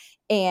that,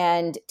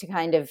 and to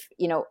kind of,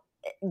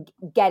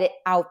 get it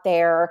out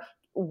there,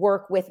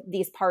 work with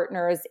these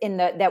partners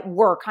that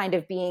were kind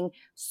of being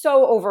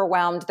so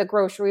overwhelmed. The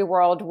grocery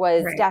world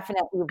was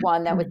definitely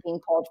one that was being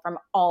pulled from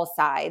all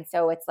sides.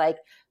 So it's like,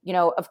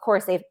 of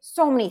course they have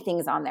so many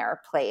things on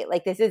their plate.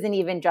 Like this isn't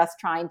even just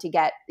trying to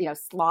get,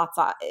 slots,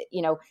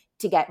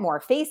 to get more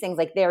facings.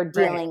 Like they're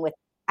dealing with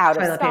out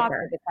of stock.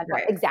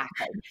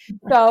 Exactly.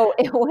 So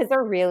it was a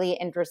really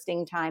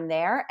interesting time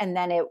there. And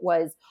then it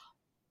was,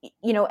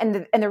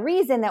 and the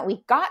reason that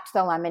we got to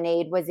the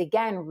lemonade was,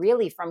 again,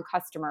 really from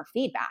customer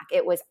feedback.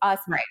 It was us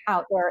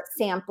out there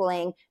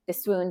sampling the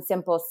Swoon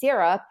Simple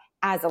syrup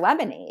as a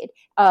lemonade,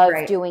 of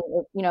doing,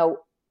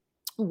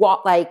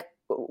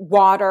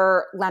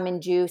 water,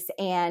 lemon juice,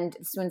 and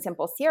Swoon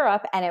Simple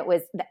syrup. And it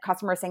was the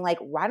customer saying like,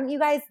 why don't you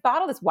guys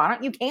bottle this? Why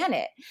don't you can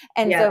it?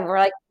 And so we're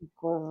like,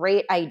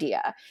 great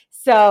idea.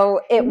 So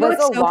it was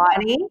a lot.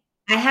 Funny?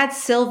 I had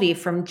Sylvie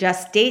from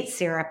Just Date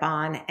Syrup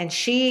on, and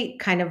she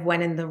kind of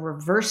went in the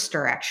reverse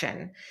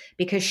direction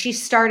because she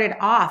started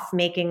off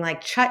making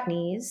like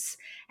chutneys,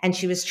 and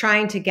she was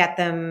trying to get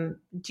them.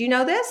 Do you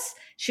know this?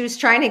 She was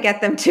trying to get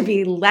them to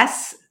be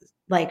less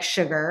like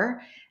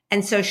sugar.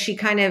 And so she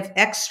kind of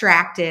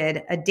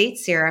extracted a date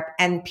syrup,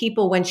 and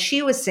people, when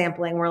she was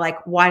sampling, were like,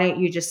 why don't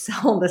you just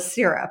sell the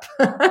syrup?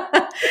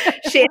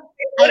 She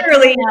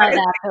literally know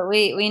that, but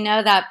we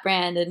know that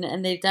brand,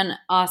 and they've done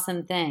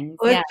awesome things.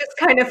 Well, it's just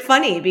kind of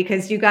funny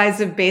because you guys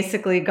have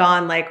basically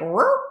gone like,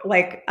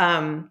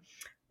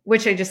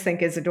 which I just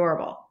think is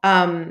adorable.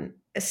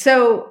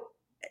 So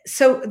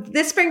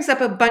this brings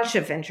up a bunch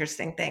of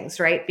interesting things,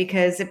 right?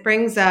 Because it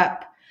brings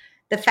up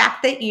the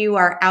fact that you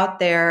are out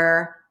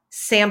there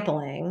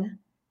sampling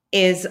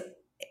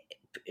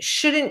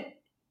shouldn't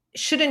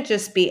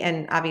just be,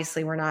 and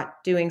obviously we're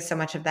not doing so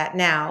much of that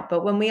now,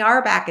 but when we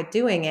are back at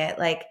doing it,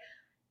 like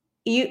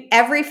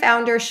every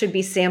founder should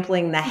be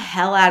sampling the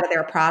hell out of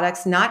their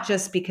products, not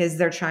just because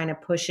they're trying to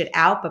push it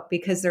out, but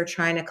because they're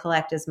trying to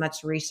collect as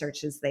much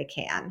research as they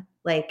can.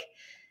 Like,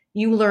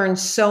 you learn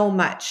so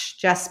much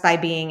just by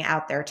being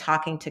out there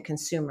talking to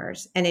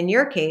consumers. And in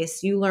your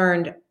case, you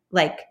learned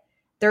like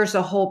there's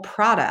a whole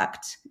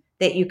product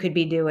that you could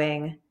be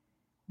doing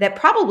that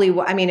probably,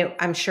 I mean,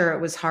 I'm sure it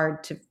was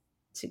hard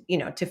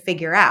to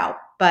figure out,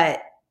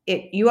 but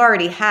you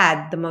already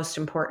had the most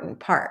important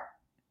part.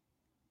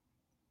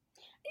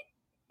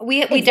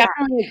 We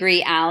definitely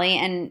agree, Allie,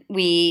 and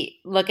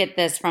we look at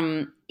this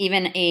from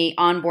even a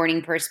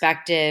onboarding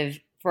perspective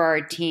for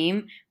our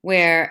team,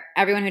 where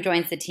everyone who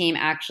joins the team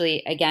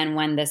actually, again,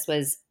 when this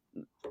was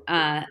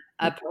a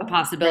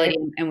possibility,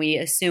 and we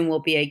assume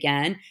will be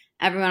again,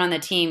 everyone on the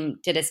team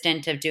did a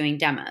stint of doing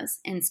demos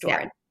in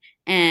store. Yeah.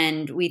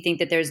 And we think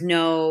that there's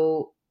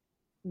no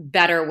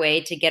better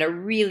way to get a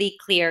really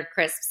clear,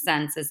 crisp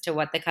sense as to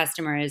what the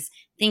customer is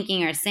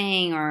thinking or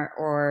saying,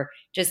 or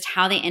just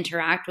how they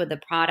interact with the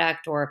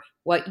product, or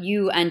what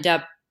you end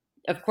up.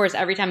 Of course,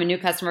 every time a new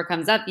customer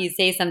comes up, you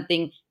say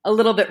something a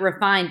little bit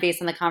refined based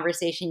on the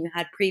conversation you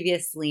had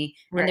previously.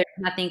 Right. And there's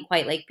nothing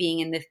quite like being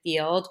in the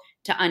field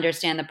to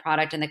understand the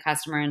product and the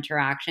customer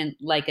interaction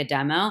like a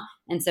demo.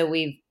 And so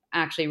we've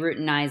actually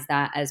routinized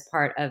that as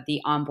part of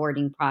the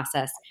onboarding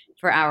process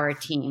for our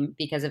team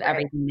because of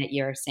everything that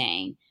you're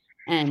saying.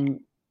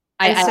 And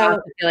I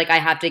also feel like I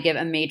have to give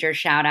a major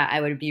shout out. I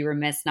would be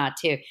remiss not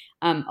to.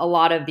 A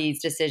lot of these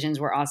decisions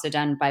were also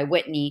done by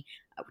Whitney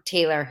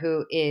Taylor,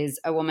 who is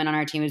a woman on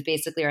our team, who's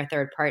basically our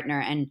third partner.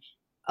 And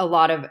a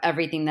lot of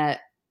everything that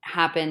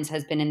happens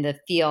has been in the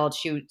field.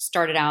 She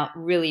started out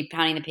really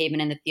pounding the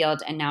pavement in the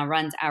field and now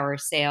runs our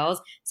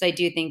sales. So I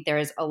do think there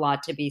is a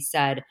lot to be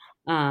said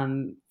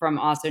from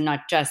also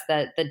not just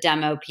the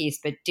demo piece,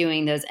 but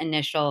doing those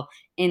initial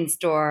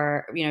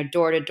in-store,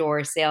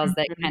 door-to-door sales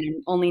that kind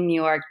of only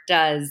New York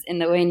does in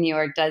the way New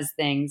York does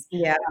things.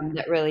 Yeah.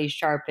 That really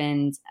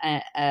sharpens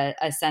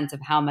a sense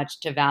of how much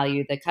to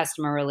value the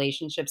customer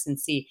relationships and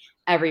see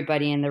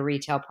everybody in the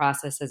retail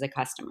process as a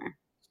customer.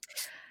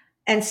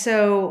 And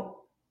so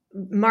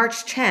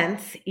March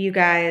 10th, you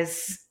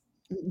guys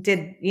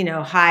did,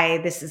 hi,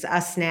 this is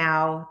us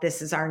now.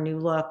 This is our new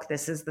look.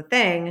 This is the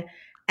thing.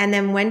 And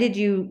then when did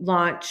you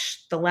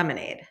launch the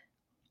lemonade?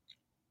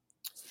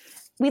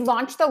 We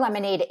launched the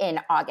lemonade in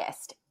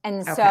August.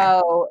 And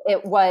so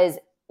it was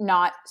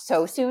not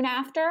so soon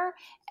after.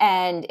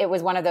 And it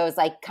was one of those,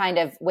 like, kind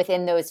of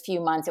within those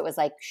few months, it was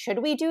like,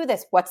 should we do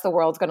this? What's the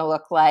world going to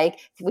look like?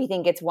 We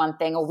think it's one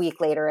thing, a week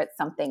later, it's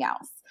something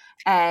else.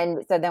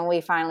 And so then we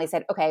finally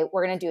said, okay,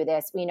 we're going to do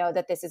this. We know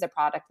that this is a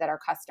product that our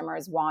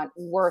customers want.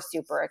 We're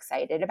super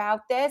excited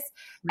about this.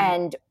 Mm-hmm.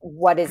 And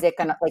what is it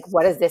going to, like,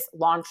 what does this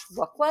launch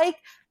look like?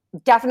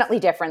 Definitely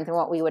different than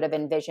what we would have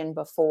envisioned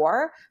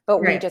before, but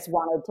we just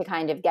wanted to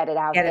kind of get it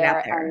out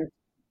there.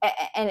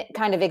 And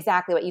kind of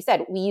exactly what you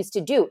said. We used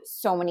to do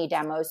so many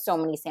demos, so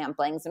many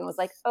samplings, and was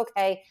like,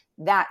 okay,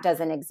 that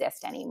doesn't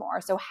exist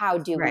anymore. So how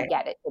do we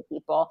get it to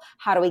people?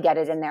 How do we get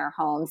it in their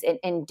homes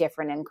in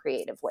different and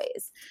creative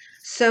ways?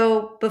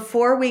 So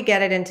before we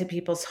get it into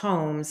people's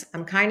homes,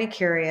 I'm kind of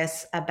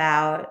curious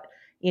about,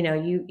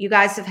 you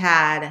guys have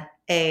had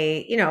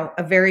a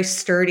very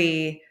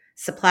sturdy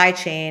supply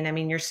chain. I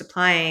mean, you're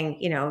supplying,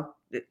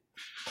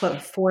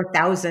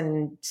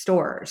 4,000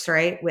 stores,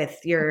 right? With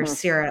your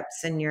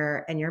syrups and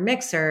your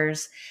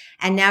mixers.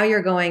 And now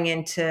you're going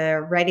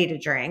into ready to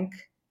drink.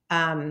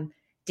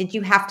 Did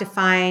you have to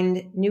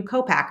find new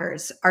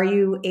co-packers? Are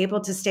you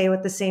able to stay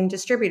with the same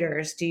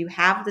distributors? Do you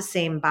have the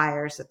same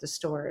buyers at the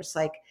stores?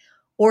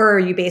 Or are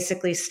you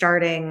basically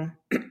starting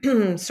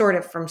sort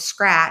of from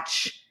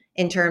scratch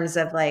in terms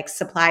of like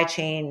supply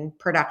chain,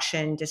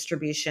 production,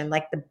 distribution,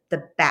 like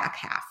the back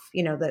half,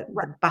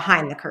 the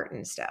behind the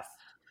curtain stuff?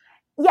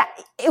 Yeah,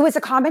 It was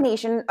a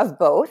combination of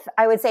both.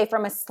 I would say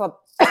from a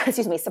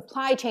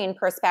supply chain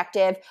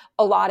perspective,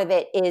 a lot of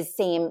it is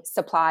same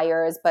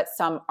suppliers, but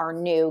some are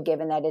new,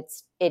 given that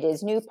it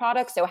is new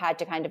products. So had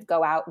to kind of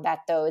go out, vet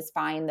those,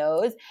 find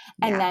those.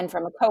 And then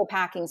from a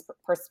co-packing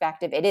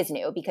perspective, it is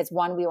new because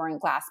one, we were in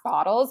glass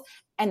bottles,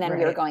 and then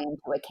we were going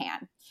into a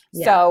can.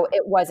 Yeah. So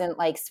it wasn't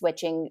like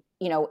switching,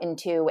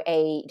 into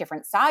a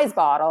different size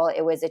bottle.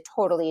 It was a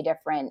totally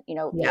different,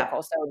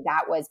 vehicle. So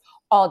that was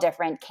all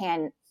different.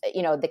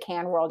 The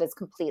can world is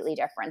completely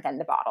different than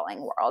the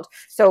bottling world.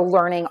 So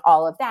learning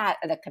all of that,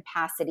 the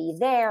capacity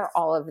there,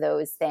 all of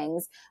those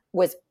things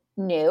was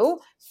new.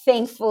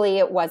 Thankfully,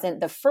 it wasn't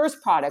the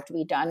first product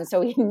we'd done. So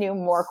we knew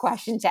more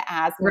questions to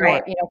ask,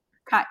 more,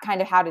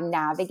 kind of how to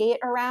navigate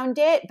around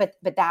it. But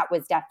that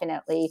was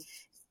definitely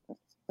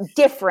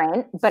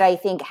different. But I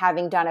think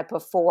having done it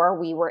before,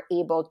 we were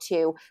able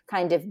to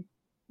kind of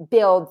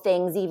build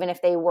things, even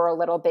if they were a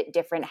little bit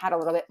different, had a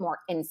little bit more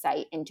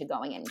insight into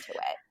going into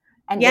it.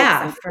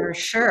 And for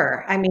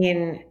sure. I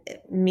mean,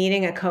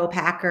 meeting a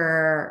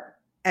co-packer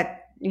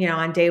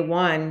on day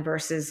one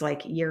versus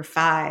like year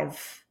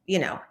 5,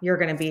 you're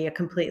going to be a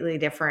completely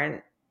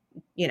different,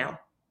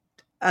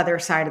 other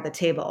side of the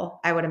table,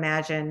 I would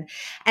imagine.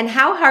 And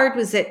how hard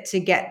was it to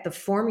get the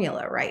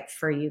formula right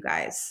for you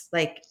guys?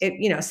 Like,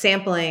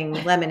 sampling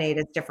lemonade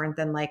is different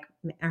than like,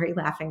 are you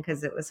laughing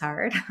because it was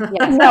hard?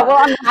 Yes, no,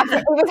 well,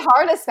 it was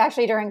hard,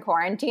 especially during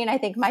quarantine. I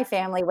think my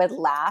family would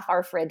laugh.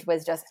 Our fridge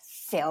was just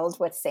filled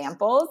with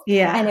samples.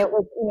 Yeah. And it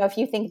was, if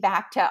you think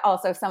back to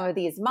also some of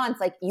these months,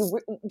 like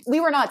we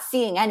were not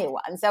seeing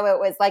anyone. So it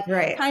was like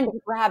kind of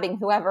grabbing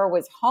whoever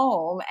was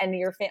home and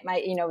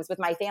was with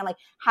my family,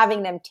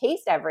 having them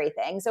taste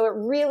everything. So it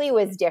really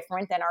was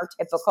different than our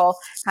typical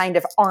kind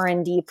of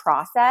R&D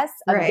process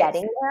of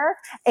getting there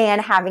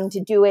and having to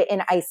do it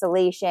in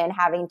isolation,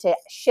 having to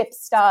ship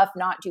stuff,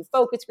 not do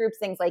focus groups,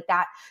 things like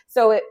that.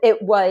 So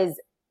it was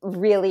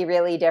really,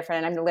 really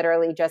different. And I'm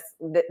literally just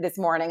this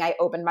morning, I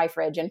opened my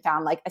fridge and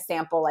found like a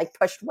sample like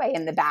pushed way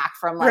in the back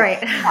from like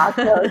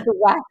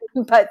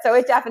but so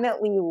it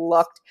definitely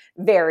looked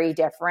very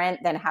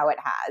different than how it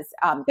has.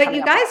 But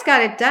you guys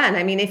got it done.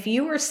 I mean, if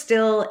you were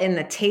still in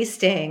the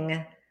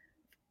tasting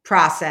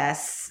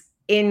process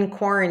in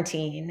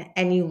quarantine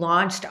and you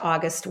launched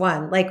August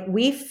 1, like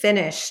we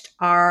finished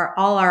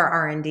all our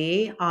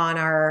R&D on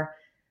our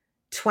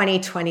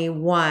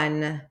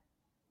 2021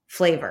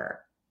 flavor,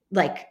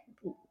 like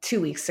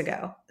 2 weeks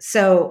ago.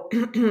 So,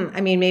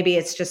 I mean, maybe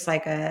it's just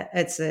like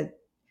it's a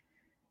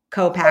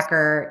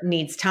co-packer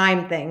needs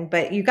time thing,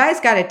 but you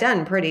guys got it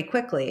done pretty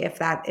quickly.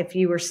 If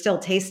you were still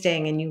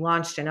tasting and you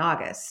launched in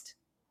August.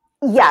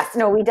 Yes,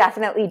 no, we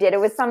definitely did. It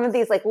was some of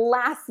these like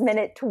last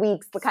minute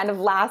tweaks, the kind of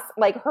last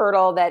like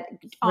hurdle that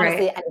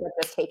honestly ended up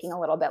just taking a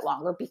little bit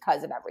longer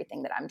because of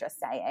everything that I'm just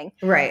saying.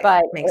 Right.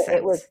 But makes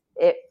sense.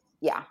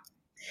 Yeah.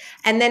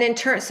 And then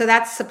so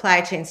that's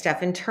supply chain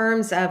stuff. In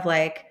terms of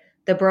like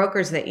the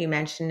brokers that you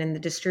mentioned and the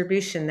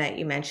distribution that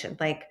you mentioned,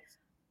 like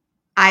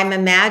I'm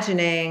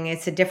imagining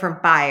it's a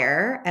different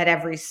buyer at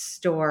every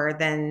store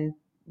than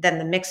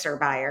the mixer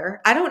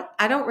buyer. I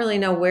don't really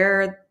know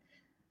where.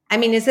 I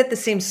mean, is it the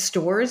same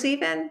stores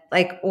even?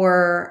 Like,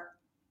 or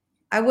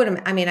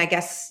I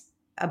guess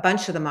a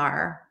bunch of them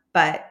are,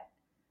 but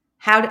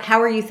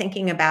how are you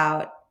thinking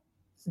about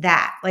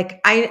that? Like,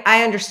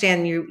 I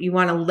understand you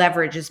want to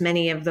leverage as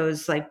many of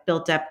those like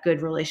built up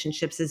good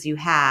relationships as you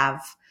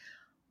have.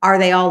 Are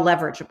they all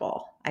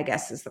leverageable? I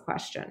guess is the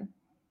question.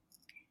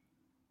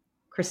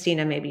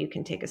 Christina, maybe you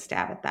can take a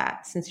stab at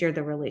that since you're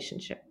the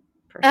relationship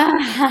person.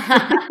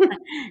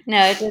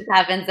 No, it just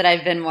happens that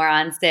I've been more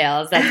on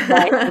sales. That's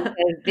why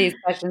these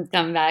questions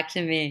come back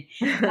to me.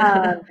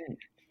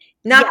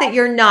 Not that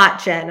you're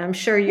not, Jen. I'm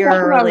sure you're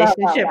a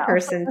relationship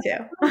person too.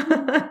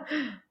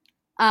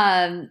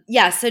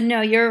 So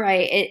no, you're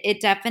right.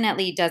 It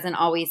definitely doesn't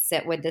always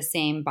sit with the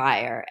same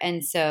buyer.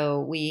 And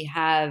so we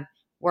have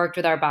worked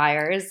with our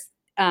buyers,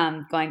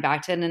 going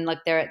back to, and then look,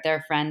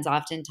 they're friends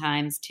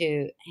oftentimes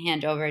to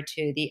hand over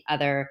to the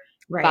other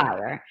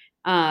buyer.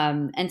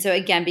 And so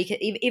again, because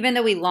even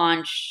though we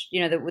launched,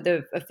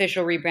 the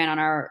official rebrand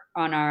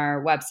on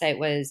our website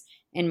was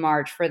in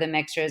March for the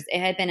mixtures, it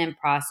had been in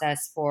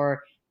process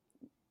for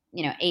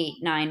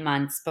 8-9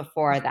 months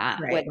before that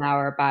with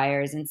our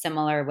buyers, and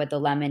similar with the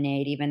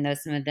lemonade, even though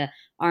some of the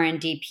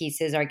R&D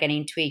pieces are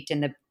getting tweaked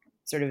and the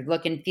sort of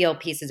look and feel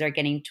pieces are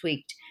getting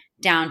tweaked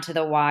down to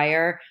the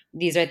wire.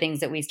 These are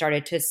things that we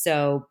started to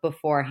sow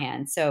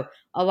beforehand. So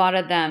a lot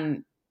of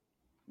them,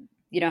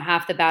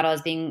 half the battle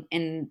is being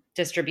in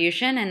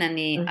distribution, and then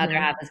the other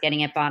half is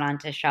getting it bought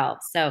onto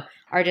shelves. So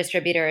our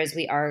distributors,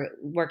 we are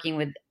working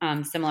with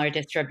similar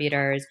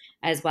distributors,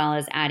 as well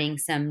as adding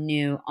some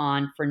new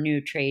on for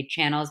new trade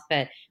channels.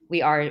 But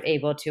we are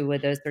able to,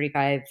 with those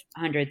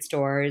 3,500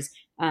 stores,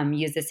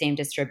 use the same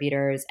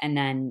distributors, and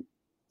then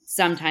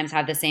sometimes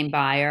have the same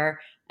buyer,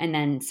 and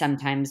then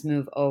sometimes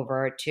move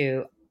over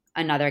to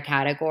another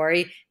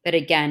category. But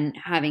again,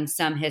 having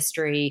some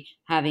history,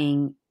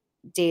 having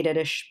data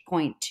to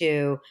point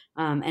to,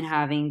 and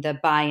having the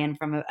buy-in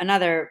from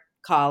another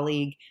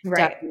colleague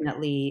Right.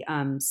 definitely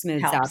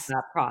smooths out Helps.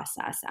 that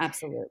process.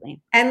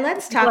 Absolutely. And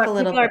let's talk a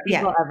little bit.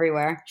 People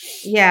everywhere.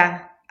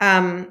 Yeah.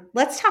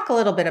 Let's talk a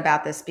little bit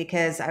about this,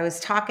 because I was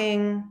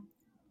talking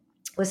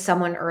with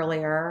someone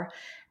earlier,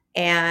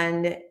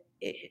 and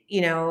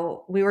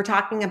we were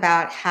talking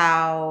about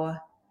how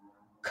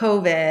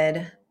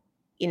COVID,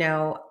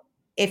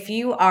 if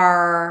you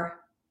are,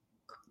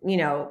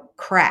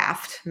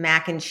 Kraft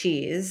mac and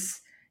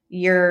cheese,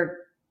 you're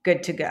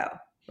good to go,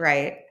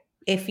 right?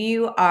 If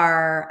you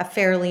are a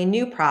fairly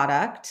new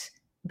product,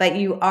 but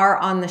you are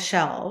on the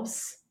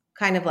shelves,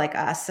 kind of like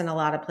us in a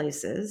lot of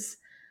places,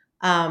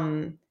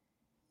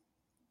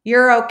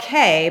 you're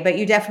okay, but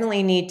you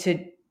definitely need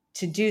to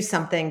do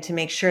something to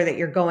make sure that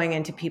you're going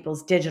into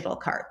people's digital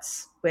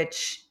carts,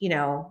 which,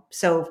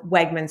 so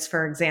Wegmans,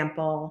 for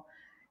example,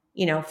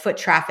 foot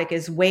traffic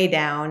is way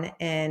down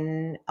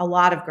in a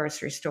lot of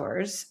grocery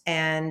stores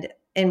and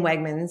in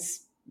Wegmans,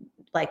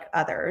 like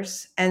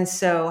others. And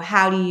so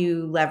how do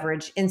you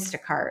leverage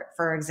Instacart,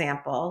 for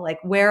example? Like,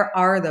 where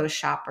are those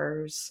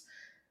shoppers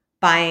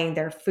buying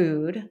their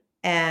food,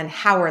 and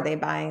how are they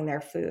buying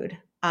their food?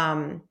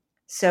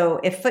 So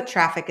if foot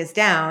traffic is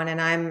down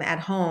and I'm at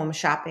home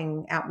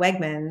shopping at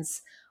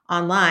Wegmans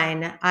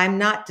online, I'm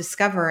not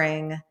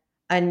discovering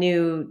a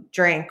new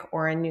drink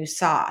or a new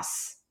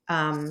sauce,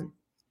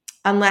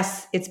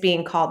 unless it's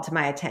being called to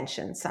my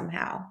attention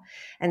somehow.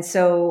 And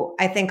so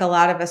I think a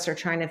lot of us are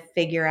trying to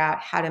figure out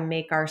how to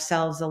make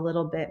ourselves a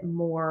little bit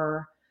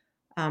more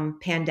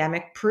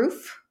pandemic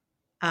proof,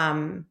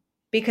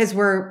 because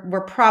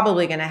we're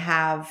probably going to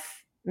have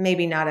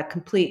maybe not a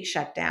complete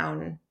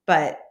shutdown,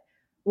 but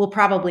we'll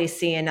probably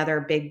see another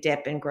big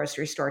dip in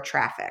grocery store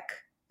traffic,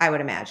 I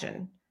would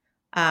imagine.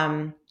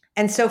 And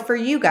so for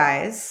you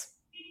guys,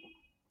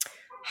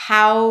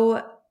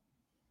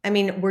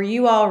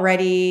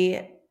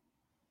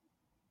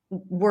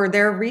 were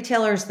there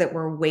retailers that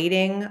were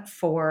waiting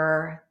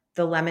for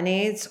the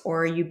lemonades,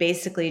 or are you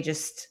basically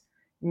just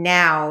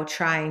now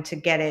trying to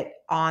get it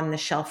on the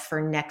shelf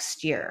for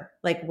next year?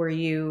 Like,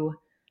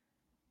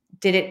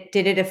 did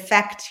it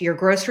affect your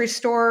grocery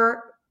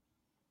store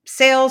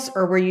sales,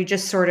 or were you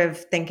just sort of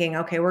thinking,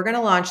 okay, we're going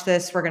to launch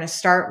this, we're going to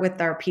start with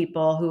our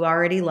people who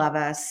already love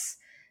us,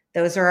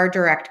 those are our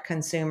direct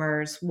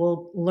consumers,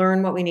 we'll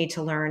learn what we need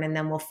to learn, and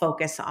then we'll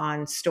focus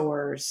on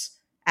stores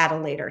at a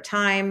later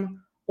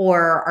time?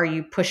 Or are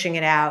you pushing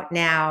it out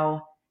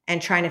now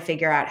and trying to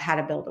figure out how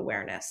to build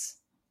awareness?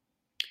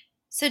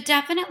 So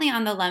definitely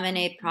on the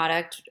lemonade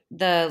product,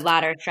 the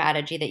latter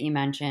strategy that you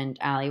mentioned,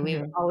 Allie,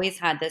 we've always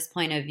had this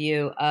point of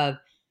view of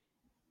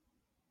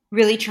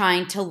really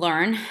trying to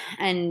learn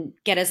and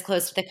get as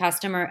close to the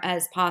customer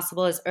as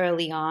possible as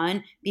early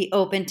on, be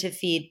open to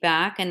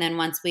feedback. And then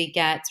once we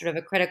get sort of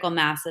a critical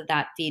mass of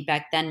that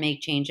feedback, then make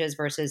changes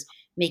versus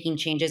making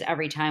changes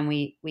every time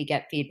we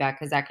get feedback,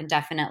 because that can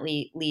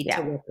definitely lead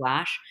to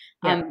whiplash,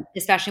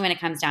 especially when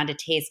it comes down to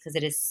taste, because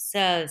it is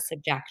so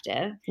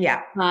subjective.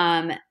 Yeah.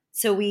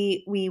 So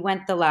we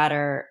went the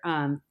latter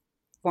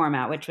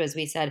format, which was,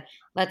 we said,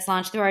 let's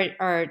launch through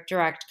our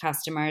direct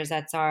customers.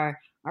 That's our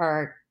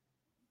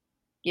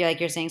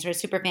like you're saying, sort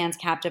of super fans,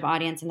 captive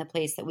audience, in the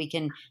place that we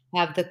can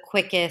have the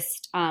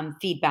quickest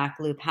feedback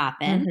loop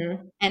happen.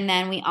 Mm-hmm. And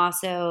then we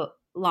also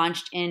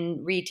launched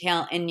in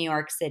retail in New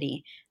York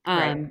City.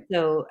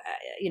 So,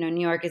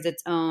 New York is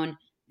its own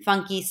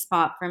funky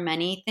spot for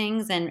many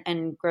things,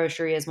 and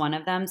grocery is one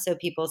of them. So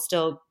people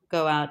still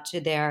go out to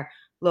their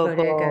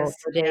local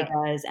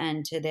bodegas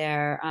and to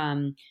their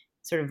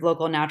sort of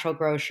local natural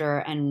grocer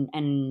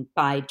and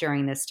buy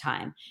during this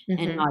time,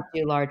 and not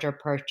do larger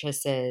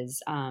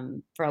purchases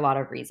for a lot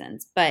of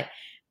reasons. But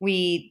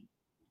we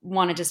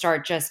wanted to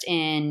start just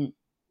in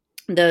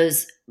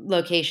those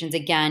locations,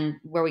 again,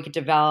 where we could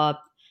develop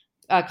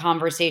a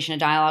conversation, a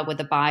dialogue with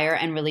the buyer,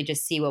 and really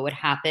just see what would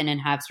happen and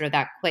have sort of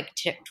that quick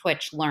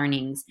twitch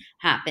learnings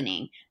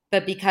happening.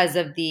 But because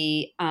of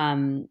the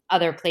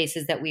other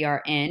places that we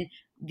are in,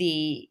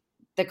 the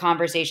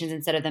conversations,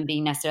 instead of them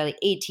being necessarily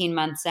 18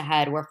 months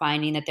ahead, we're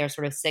finding that they're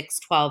sort of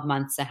 6-12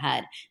 months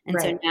ahead. And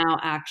so now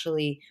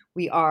actually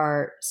we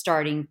are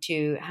starting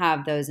to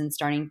have those and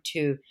starting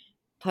to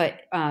put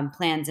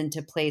plans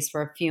into place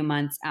for a few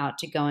months out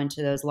to go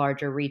into those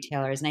larger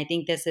retailers. And I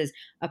think this is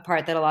a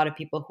part that a lot of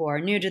people who are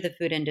new to the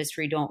food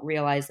industry don't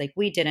realize, like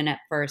we didn't at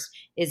first,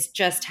 is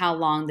just how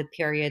long the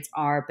periods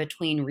are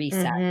between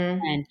resets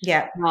and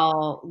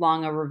how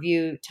long a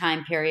review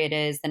time period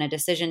is, then a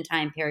decision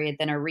time period,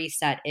 then a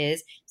reset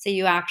is. So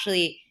you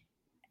actually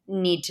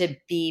need to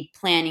be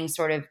planning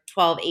sort of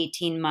 12,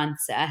 18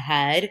 months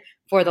ahead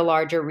for the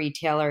larger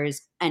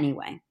retailers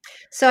anyway.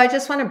 So I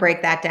just want to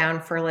break that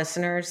down for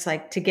listeners,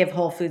 like to give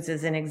Whole Foods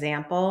as an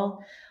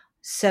example.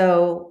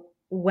 So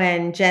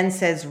when Jen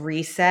says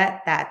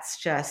reset,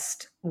 that's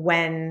just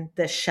when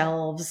the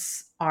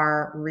shelves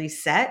are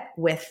reset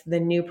with the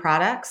new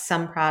products.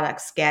 Some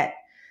products get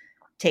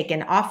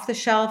taken off the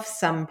shelf.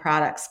 Some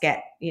products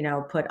get,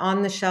 put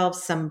on the shelf.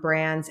 Some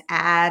brands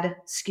add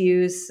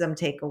SKUs, some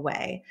take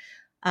away.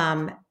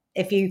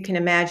 if you can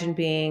imagine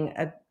being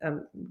a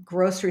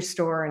grocery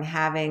store and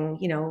having,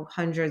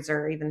 hundreds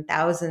or even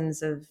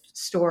thousands of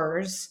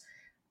stores,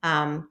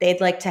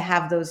 they'd like to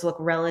have those look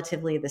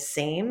relatively the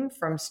same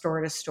from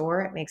store to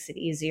store. It makes it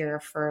easier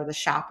for the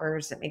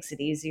shoppers. It makes it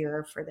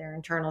easier for their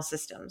internal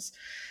systems.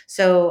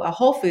 So a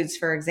Whole Foods,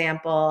 for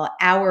example,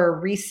 our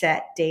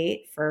reset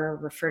date for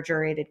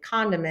refrigerated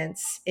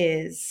condiments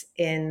is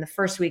in the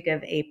first week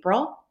of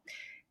April.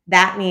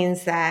 That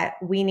means that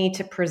we need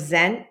to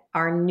present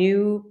our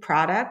new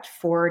product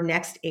for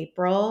next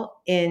April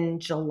in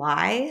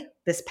July,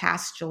 this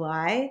past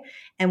July,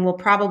 and we'll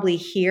probably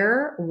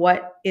hear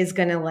what is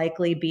going to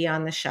likely be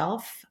on the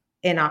shelf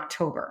in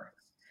October.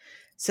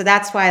 So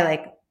that's why,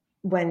 like,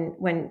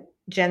 when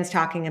Jen's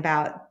talking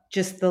about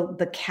just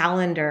the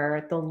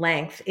calendar, the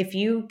length, if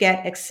you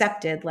get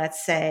accepted,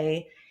 let's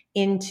say,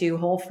 into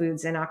Whole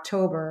Foods in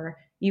October,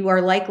 you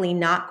are likely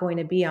not going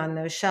to be on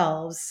those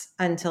shelves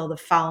until the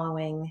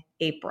following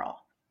April.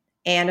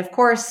 And of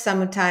course,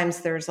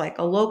 sometimes there's like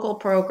a local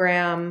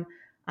program,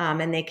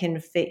 and they can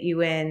fit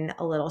you in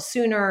a little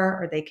sooner,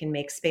 or they can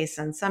make space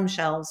on some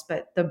shelves.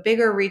 But the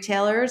bigger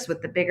retailers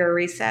with the bigger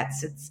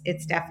resets,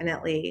 it's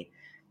definitely,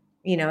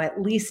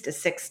 at least a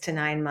 6 to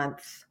 9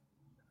 month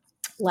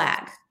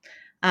lag.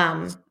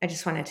 I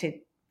just wanted to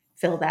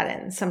fill that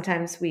in.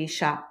 Sometimes we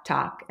shop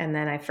talk and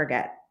then I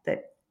forget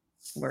that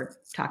we're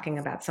talking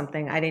about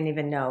something I didn't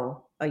even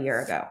know a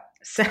year ago.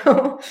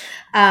 So,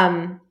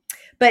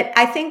 but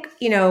I think,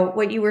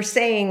 what you were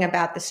saying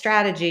about the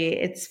strategy,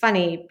 it's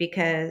funny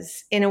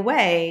because in a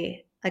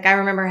way, like I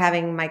remember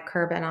having Mike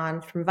Kerben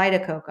on from Vita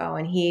Coco,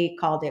 and he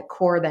called it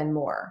core then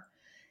more.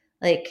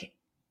 Like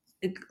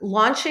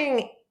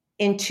launching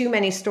in too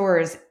many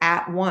stores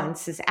at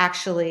once is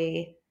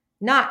actually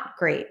not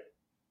great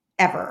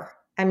ever.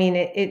 I mean,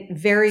 it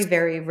very,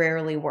 very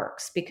rarely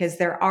works because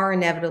there are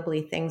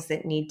inevitably things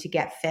that need to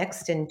get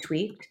fixed and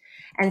tweaked.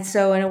 And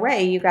so in a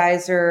way, you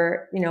guys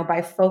are,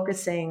 by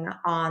focusing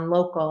on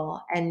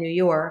local and New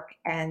York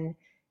and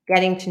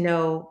getting to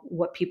know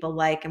what people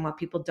like and what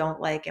people don't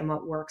like and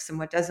what works and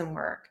what doesn't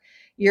work,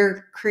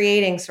 you're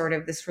creating sort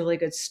of this really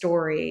good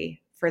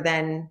story for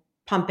then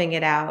pumping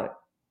it out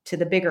to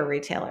the bigger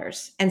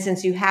retailers. And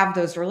since you have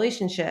those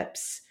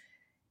relationships,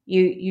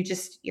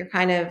 you're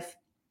kind of,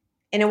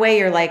 in a way,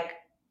 you're like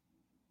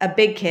a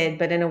big kid,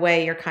 but in a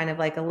way you're kind of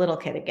like a little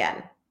kid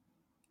again,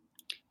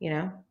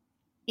 Yeah,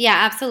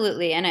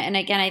 absolutely. And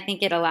again, I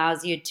think it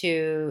allows you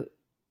to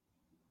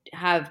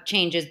have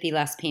changes be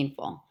less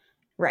painful.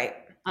 Right.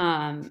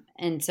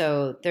 And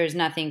so there's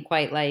nothing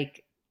quite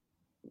like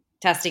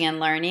testing and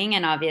learning.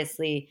 And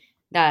obviously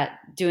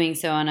that doing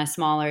so on a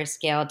smaller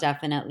scale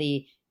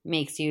definitely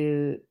makes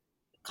you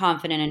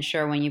confident and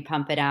sure when you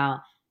pump it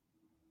out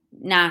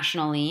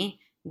nationally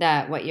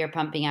that what you're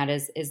pumping out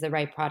is the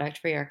right product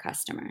for your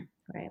customer.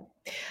 Right.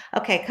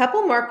 Okay. A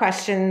couple more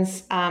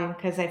questions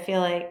because I feel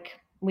like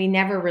we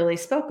never really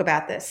spoke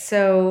about this.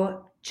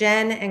 So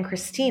Jen and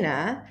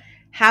Christina,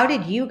 how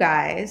did you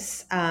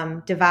guys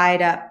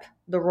divide up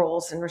the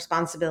roles and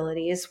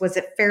responsibilities? Was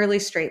it fairly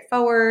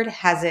straightforward?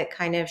 Has it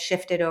kind of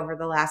shifted over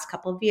the last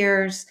couple of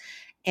years?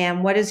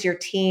 And what does your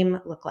team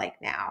look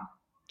like now?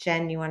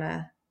 Jen, you want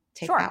to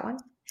take that one?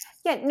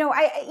 Yeah, no,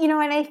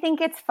 and I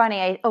think it's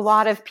funny. A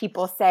lot of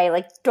people say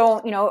like,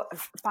 don't,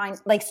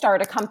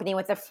 start a company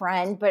with a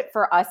friend. But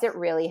for us, it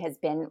really has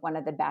been one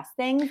of the best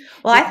things.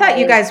 Well, I thought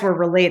you guys were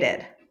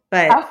related,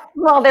 but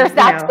there's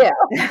that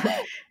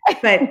too.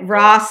 But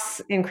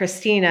Ross and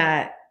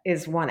Christina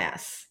is one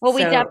S. Well,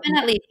 we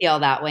definitely feel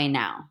that way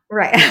now.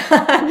 Right.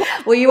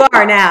 Well, you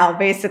are now.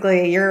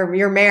 Basically,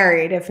 you're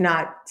married, if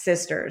not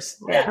sisters.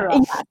 Yeah,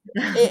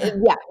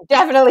 yeah,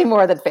 definitely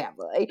more than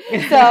family.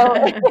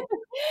 So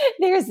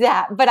there's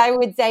that. But I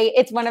would say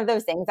it's one of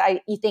those things.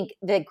 You think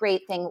the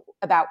great thing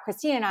about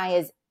Christina and I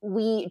is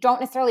we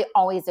don't necessarily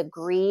always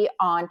agree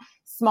on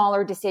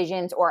smaller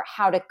decisions or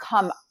how to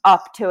come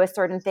up to a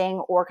certain thing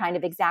or kind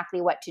of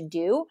exactly what to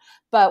do,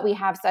 but we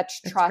have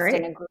such trust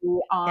and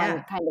agree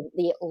on kind of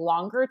the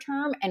longer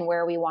term and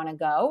where we want to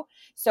go.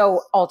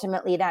 So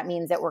ultimately that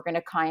means that we're going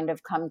to kind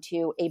of come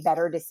to a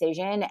better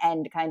decision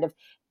and kind of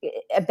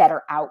a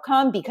better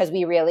outcome because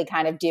we really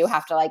kind of do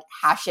have to like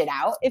hash it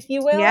out, if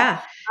you will.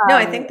 Yeah. No,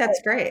 I think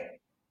that's great.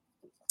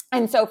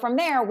 And so from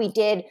there, we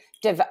did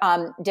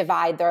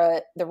divide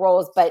the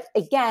roles. But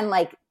again,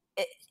 like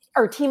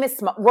our team is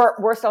small.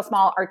 We're still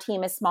small. Our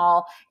team is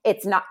small.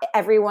 It's not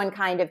everyone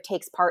kind of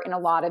takes part in a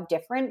lot of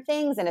different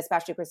things. And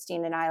especially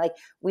Christine and I, like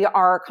we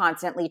are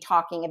constantly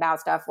talking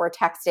about stuff. We're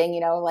texting,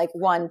 like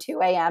 1,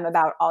 2 a.m.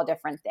 about all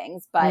different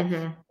things. But,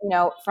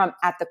 from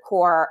at the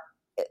core,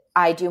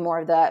 I do more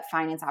of the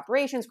finance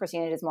operations.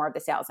 Christina does more of the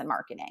sales and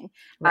marketing.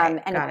 And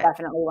it's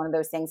definitely one of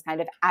those things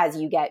kind of as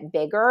you get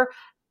bigger,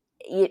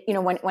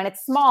 when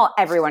it's small,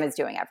 everyone is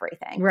doing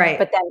everything. Right.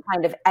 But then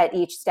kind of at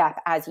each step,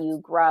 as you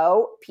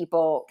grow,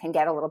 people can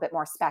get a little bit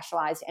more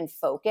specialized and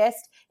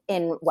focused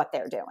in what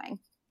they're doing.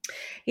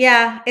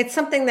 Yeah. It's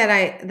something that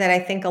I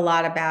think a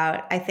lot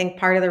about. I think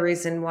part of the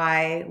reason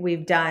why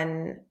we've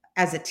done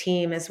as a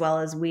team, as well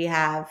as we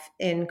have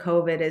in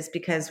COVID, is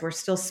because we're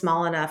still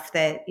small enough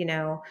that,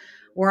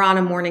 we're on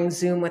a morning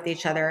Zoom with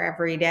each other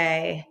every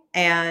day.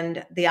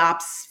 And the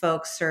ops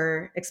folks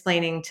are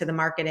explaining to the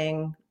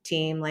marketing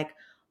team, like,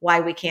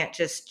 why we can't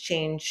just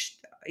change,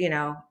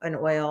 an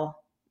oil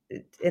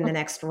in the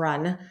next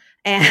run.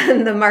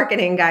 And the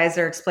marketing guys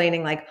are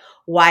explaining like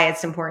why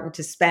it's important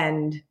to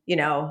spend,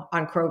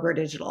 on Kroger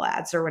digital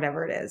ads or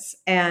whatever it is.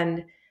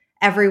 And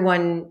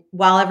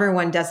while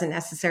everyone doesn't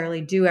necessarily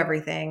do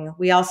everything,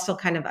 we all still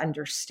kind of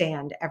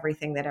understand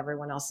everything that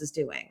everyone else is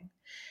doing.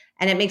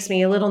 And it makes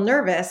me a little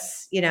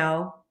nervous,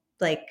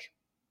 like,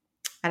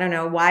 I don't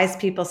know, wise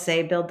people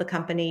say, build the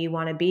company you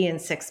want to be in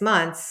 6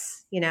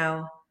 months.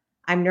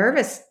 I'm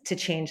nervous to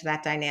change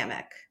that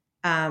dynamic.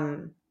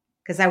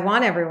 Because I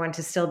want everyone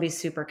to still be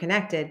super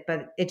connected,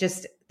 but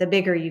the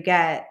bigger you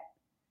get,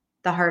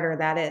 the harder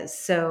that is.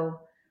 So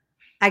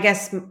I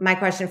guess my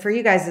question for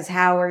you guys is,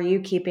 how are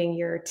you keeping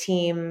your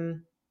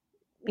team,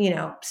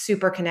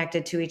 super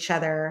connected to each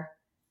other?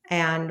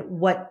 And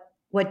what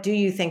do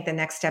you think the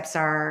next steps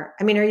are?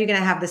 I mean, are you going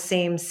to have the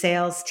same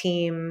sales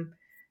team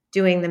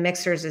doing the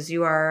mixers as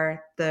you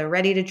are the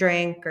ready to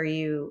drink?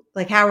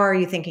 How are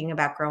you thinking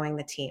about growing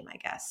the team, I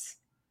guess?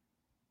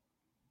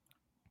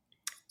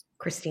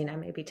 Christina,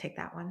 maybe take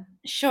that one.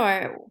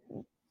 Sure.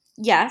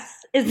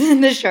 Yes, is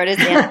the shortest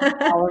answer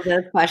to all of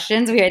those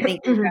questions. We are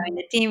thinking of growing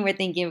the team. We're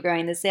thinking of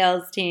growing the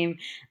sales team.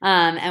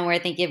 And we're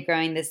thinking of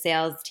growing the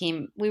sales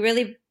team. We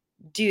really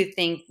do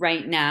think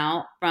right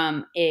now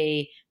from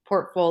a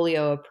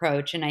portfolio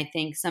approach. And I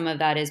think some of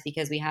that is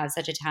because we have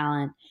such a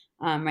talent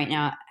right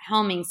now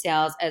helming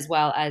sales, as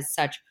well as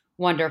such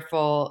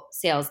wonderful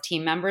sales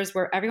team members,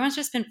 where everyone's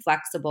just been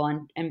flexible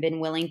and been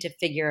willing to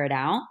figure it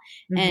out.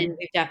 Mm-hmm. And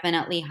we've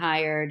definitely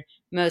hired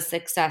most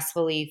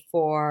successfully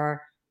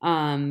for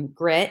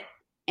grit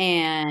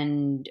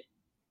and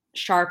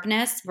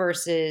sharpness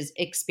versus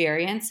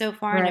experience so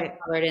far. Right. And I've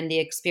colored in the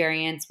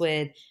experience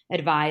with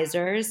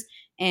advisors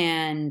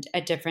and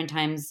at different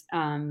times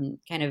kind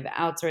of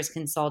outsourced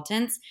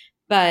consultants.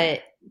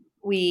 But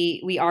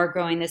we are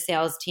growing the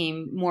sales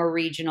team more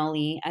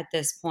regionally at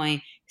this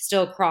point,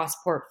 still cross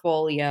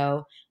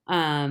portfolio,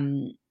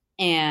 and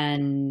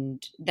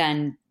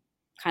then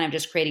kind of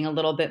just creating a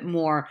little bit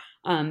more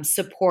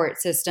support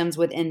systems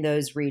within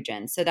those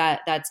regions. So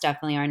that's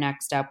definitely our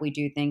next step. We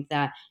do think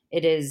that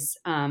it is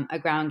a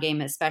ground game,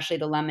 especially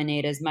the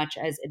lemonade, as much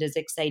as it is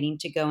exciting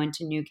to go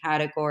into new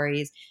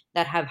categories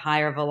that have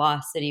higher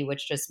velocity,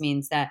 which just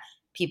means that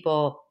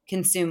people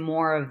consume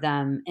more of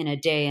them in a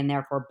day and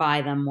therefore buy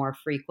them more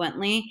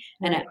frequently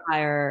and at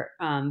higher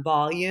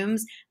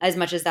volumes. As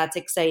much as that's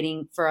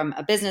exciting from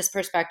a business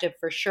perspective,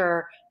 for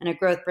sure, and a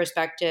growth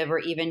perspective, or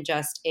even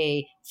just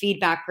a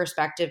feedback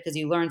perspective, because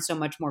you learn so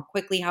much more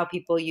quickly how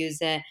people use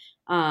it,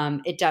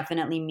 it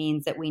definitely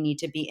means that we need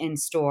to be in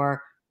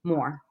store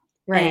more.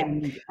 Right.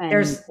 And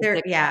there's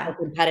a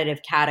competitive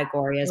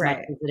category as much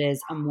as it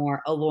is a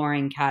more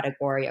alluring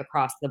category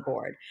across the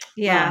board.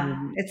 Yeah.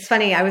 It's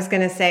funny. I was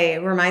going to say,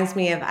 it reminds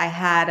me of, I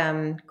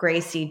had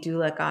Gracie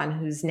Dulick on,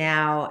 who's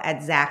now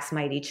at Zack's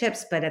Mighty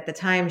Chips, but at the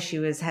time she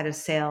was head of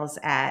sales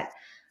at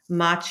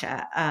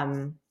Matcha.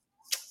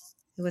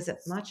 Was it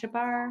Matcha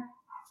Bar?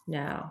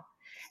 No.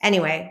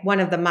 Anyway, one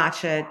of the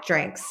matcha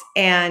drinks.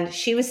 And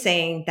she was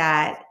saying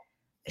that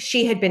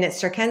she had been at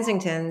Sir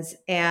Kensington's,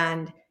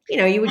 and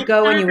you would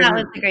go and you would. That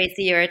was the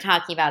Gracie you were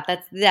talking about.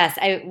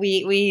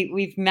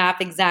 We've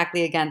mapped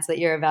exactly against what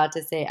you're about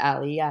to say,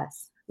 Allie.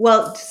 Yes.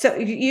 Well, so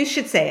you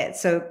should say it.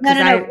 So no,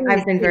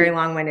 I've been very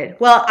long-winded.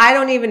 Well, I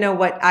don't even know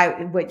what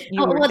you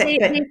were saying.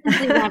 They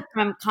simply went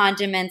from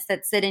condiments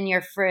that sit in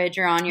your fridge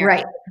or on your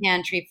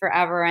pantry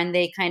forever, and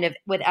they kind of,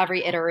 with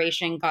every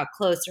iteration, got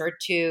closer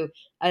to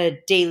a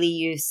daily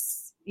use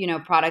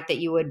product that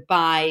you would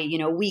buy,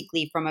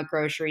 weekly from a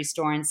grocery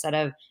store instead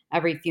of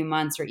every few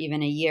months or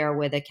even a year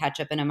with a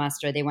ketchup and a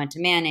mustard. They went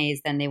to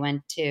mayonnaise, then they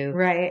went to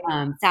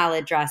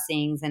salad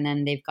dressings, and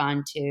then they've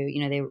gone to,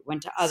 they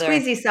went to other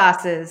squeezy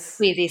sauces.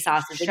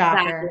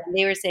 Exactly. And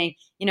they were saying,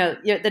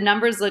 the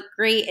numbers look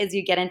great as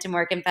you get into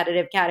more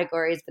competitive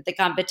categories, but the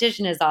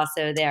competition is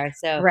also there.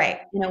 So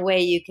in a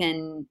way you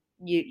can,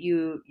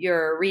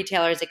 your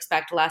retailers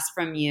expect less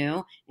from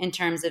you in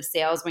terms of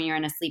sales when you're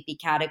in a sleepy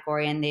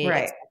category, and they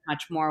expect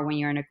much more when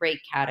you're in a great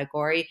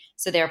category.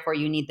 So therefore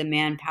you need the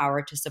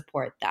manpower to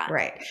support that.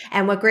 Right.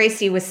 And what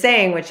Gracie was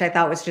saying, which I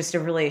thought was just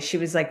she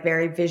was like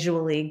very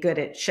visually good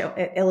at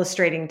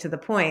illustrating to the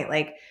point.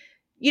 Like,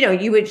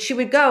 she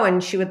would go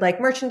and she would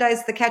like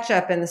merchandise the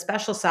ketchup and the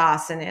special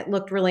sauce, and it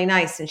looked really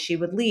nice, and she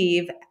would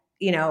leave,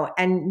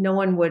 and no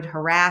one would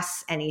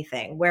harass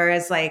anything.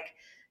 Whereas like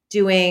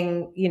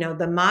doing,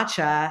 the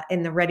matcha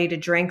in the ready to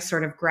drink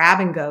sort of grab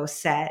and go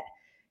set,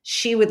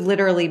 she would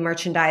literally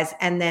merchandise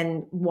and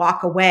then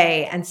walk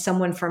away, and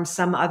someone from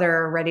some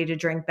other ready to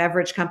drink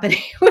beverage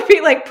company would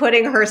be like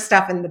putting her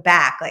stuff in the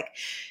back. Like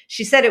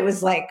she said, it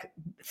was like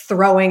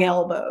throwing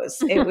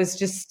elbows. It was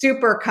just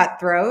super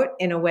cutthroat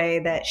in a way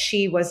that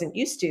she wasn't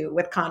used to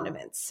with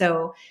condiments.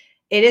 So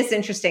it is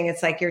interesting.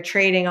 It's like you're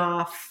trading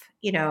off,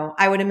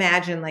 I would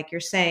imagine, like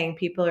you're saying,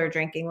 people are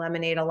drinking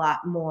lemonade a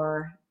lot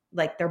more,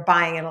 like they're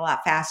buying it a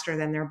lot faster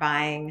than they're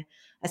buying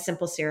a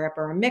simple syrup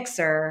or a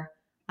mixer.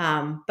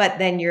 But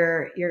then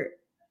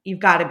you've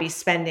got to be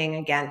spending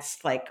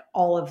against like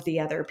all of the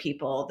other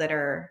people that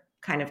are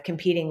kind of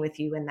competing with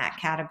you in that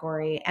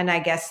category. And I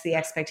guess the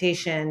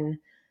expectation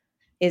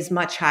is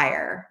much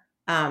higher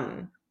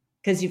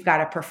because you've got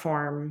to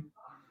perform,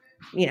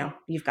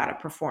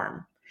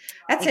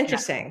 That's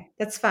interesting.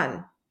 That's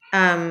fun.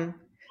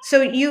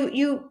 So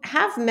you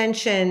have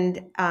mentioned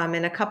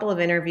in a couple of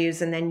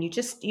interviews, and then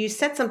you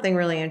said something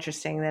really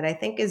interesting that I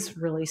think is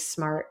really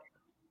smart.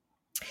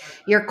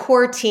 Your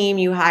core team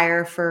you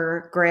hire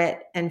for grit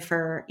and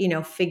for,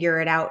 figure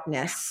it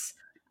outness.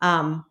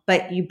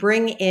 But you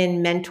bring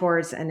in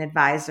mentors and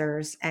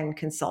advisors and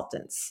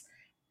consultants.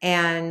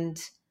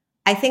 And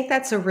I think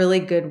that's a really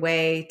good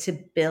way to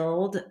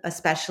build,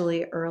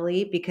 especially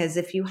early, because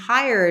if you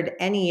hired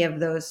any of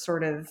those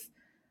sort of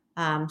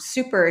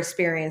super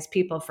experienced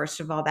people, first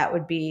of all, that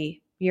would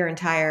be your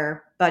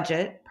entire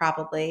budget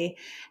probably.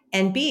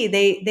 And B,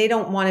 they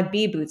don't want to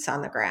be boots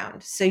on the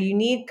ground. So you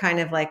need kind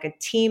of like a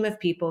team of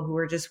people who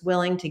are just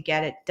willing to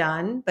get it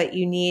done, but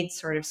you need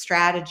sort of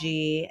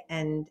strategy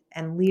and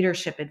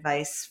leadership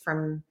advice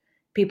from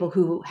people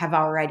who have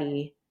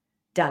already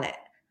done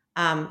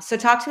it. So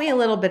talk to me a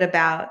little bit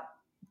about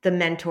the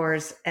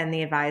mentors and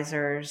the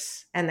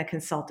advisors and the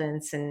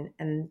consultants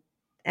and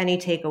any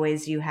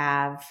takeaways you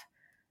have,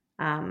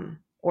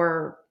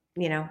 or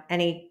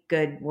any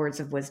good words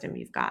of wisdom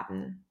you've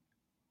gotten.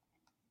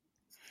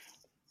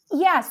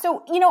 Yeah.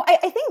 So, I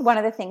think one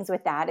of the things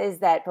with that is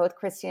that both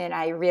Christina and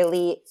I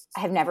really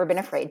have never been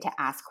afraid to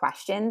ask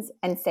questions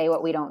and say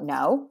what we don't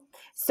know.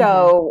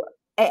 So,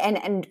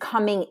 and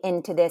coming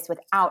into this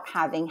without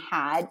having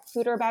had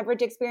food or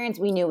beverage experience,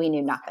 we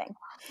knew nothing.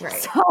 Right.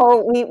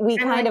 So we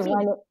kind of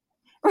went,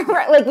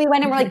 like we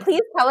went and we're like,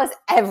 please tell us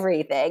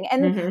everything.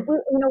 And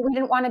we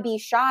didn't want to be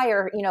shy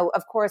or,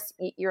 of course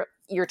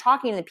you're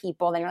talking to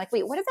people and then you're like,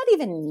 wait, what does that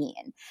even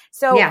mean?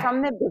 So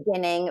from the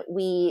beginning,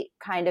 we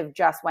kind of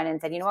just went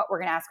and said, you know what, we're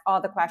going to ask all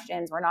the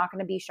questions. We're not going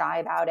to be shy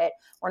about it.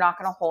 We're not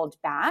going to hold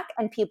back.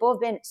 And people have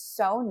been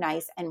so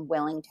nice and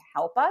willing to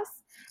help us.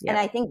 Yeah. And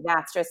I think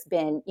that's just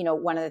been,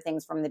 one of the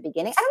things from the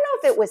beginning. I don't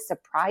know if it was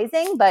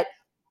surprising, but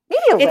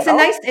it's a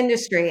nice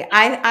industry.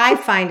 I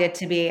find it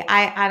to be,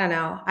 I don't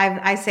know.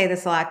 I say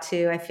this a lot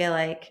too. I feel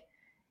like,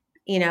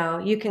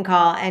 you can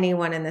call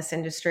anyone in this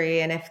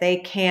industry and if they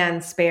can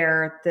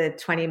spare the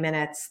 20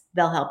 minutes,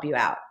 they'll help you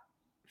out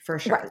for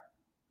sure. Right.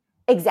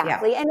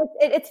 Exactly. Yeah. And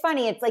it's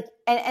funny. It's like,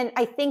 and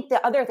I think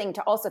the other thing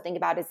to also think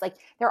about is like,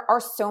 there are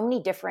so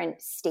many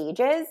different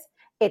stages.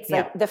 It's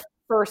like the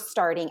first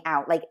starting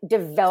out, like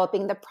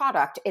developing the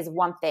product is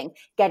one thing,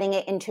 getting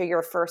it into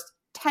your first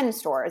 10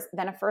 stores,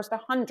 then a first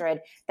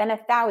 100, then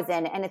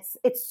 1,000. And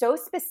it's so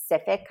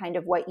specific kind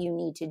of what you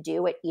need to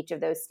do at each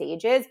of those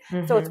stages.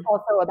 So it's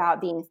also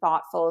about being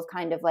thoughtful of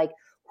kind of like,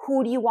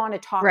 who do you want to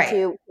talk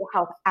to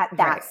help at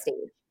that stage?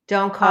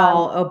 Don't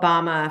call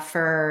Obama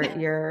for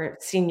your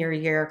senior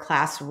year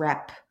class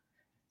rep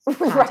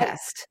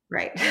contest.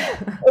 Right.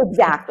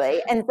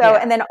 Exactly. And so,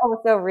 and then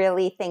also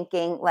really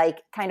thinking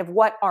like kind of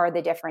what are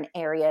the different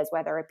areas,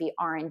 whether it be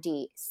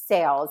R&D,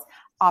 sales,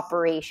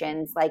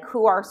 operations, like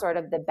who are sort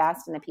of the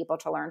best and the people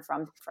to learn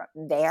from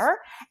there.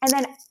 And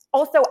then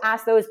also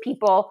ask those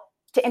people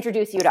to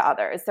introduce you to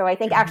others. So I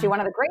think actually one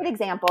of the great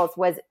examples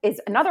is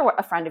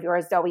a friend of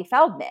yours, Zoe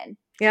Feldman.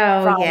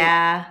 Oh,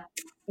 yeah.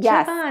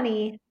 Yes.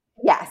 Giovanni.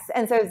 Yes.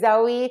 And so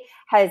Zoe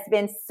has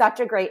been such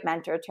a great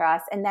mentor to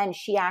us. And then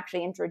she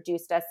actually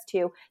introduced us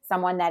to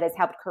someone that has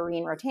helped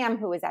Corinne Rotam,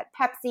 who is at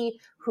Pepsi,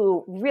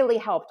 who really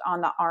helped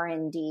on the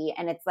R&D.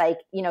 And it's like,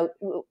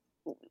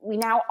 we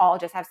now all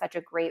just have such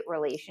a great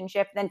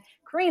relationship. Then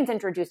Corinne's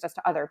introduced us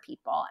to other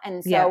people.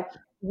 And so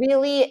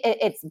really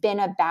it's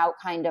been about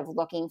kind of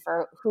looking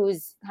for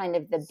who's kind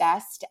of the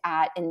best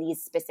at in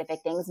these specific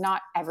things.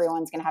 Not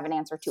everyone's going to have an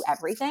answer to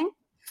everything.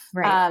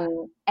 Right.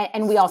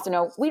 And we also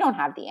know we don't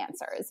have the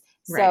answers.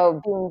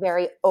 So being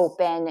very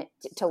open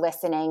to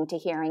listening, to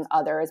hearing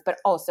others, but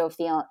also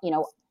feel,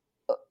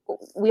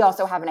 we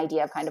also have an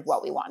idea of kind of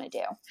what we want to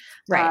do.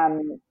 Right.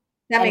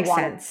 That makes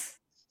sense.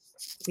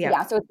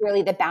 Yeah. So it's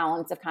really the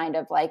balance of kind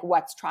of like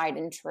what's tried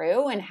and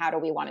true and how do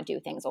we want to do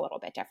things a little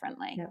bit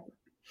differently. Yeah.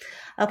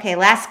 Okay.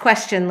 Last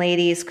question,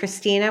 ladies.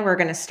 Christina, we're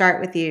going to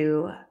start with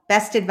you.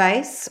 Best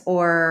advice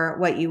or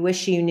what you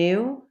wish you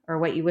knew or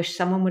what you wish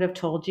someone would have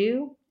told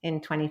you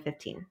in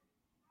 2015?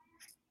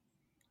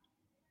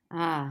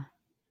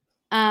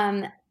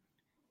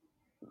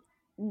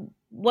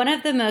 One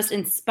of the most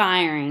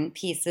inspiring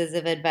pieces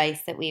of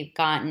advice that we've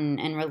gotten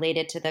and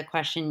related to the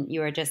question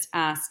you were just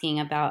asking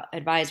about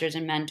advisors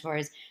and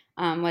mentors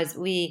was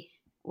we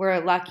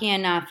were lucky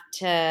enough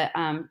to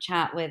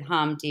chat with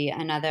Hamdi,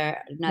 another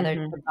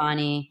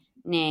Chobani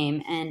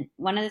name. And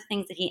one of the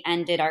things that he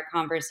ended our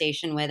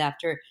conversation with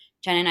after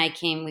Jen and I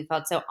came, we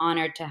felt so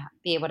honored to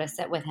be able to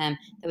sit with him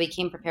that we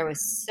came prepared with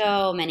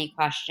so many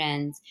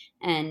questions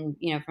and,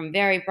 from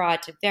very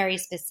broad to very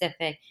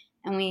specific.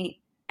 And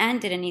we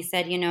ended and he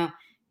said,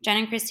 Jen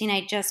and Christina,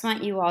 I just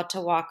want you all to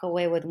walk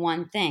away with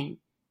one thing,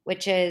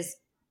 which is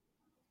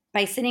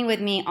by sitting with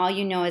me, all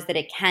you know is that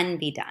it can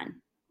be done.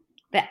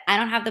 But I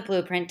don't have the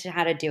blueprint to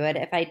how to do it.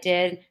 If I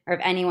did, or if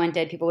anyone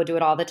did, people would do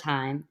it all the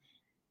time.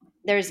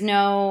 There's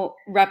no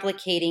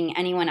replicating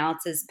anyone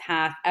else's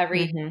path.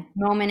 Every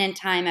moment in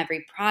time,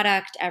 every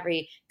product,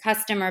 every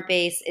customer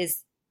base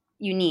is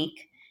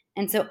unique.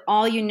 And so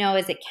all you know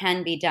is it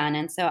can be done.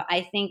 And so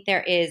I think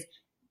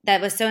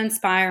that was so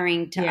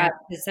inspiring to us,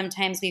 because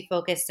sometimes we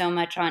focus so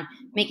much on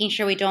making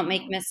sure we don't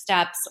make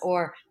missteps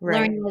or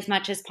learning as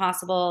much as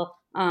possible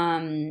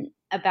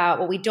about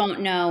what we don't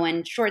know,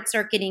 and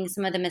short-circuiting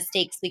some of the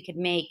mistakes we could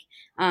make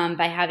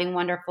by having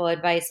wonderful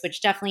advice,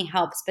 which definitely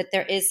helps. But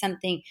there is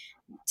something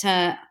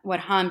to what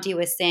Hamdi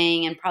was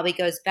saying, and probably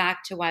goes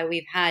back to why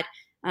we've had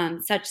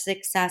such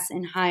success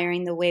in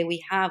hiring the way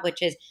we have,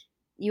 which is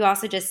you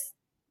also just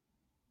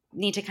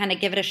need to kind of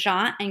give it a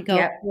shot and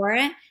go for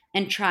it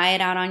and try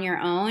it out on your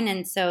own.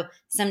 And so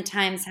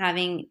sometimes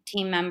having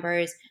team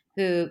members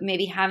who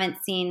maybe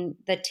haven't seen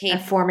the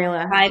tape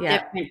formula 5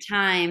 different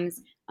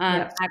times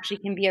actually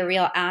can be a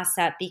real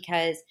asset,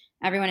 because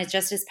everyone is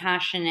just as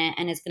passionate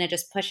and is going to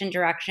just push in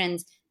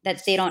directions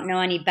that they don't know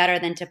any better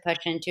than to push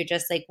into,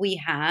 just like we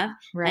have.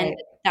 And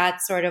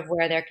that's sort of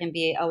where there can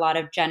be a lot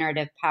of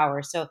generative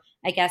power. So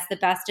I guess the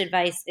best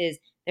advice is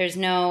there's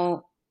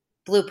no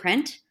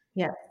blueprint.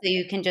 So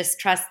you can just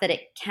trust that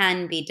it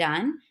can be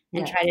done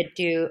and try to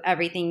do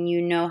everything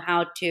you know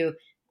how to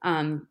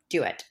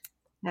do it.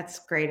 That's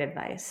great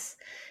advice.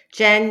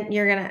 Jen,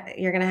 you're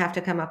gonna have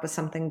to come up with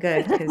something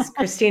good, because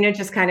Christina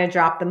just kind of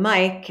dropped the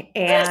mic.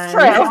 And That's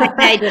true.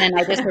 I didn't.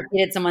 I just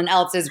repeated someone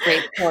else's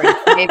great story.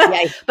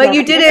 But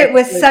you did it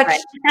with such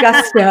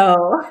gusto.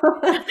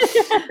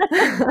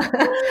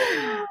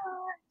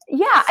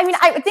 Yeah, I mean,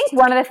 I think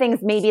one of the things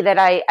maybe that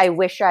I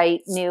wish I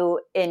knew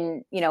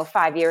in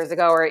 5 years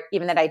ago, or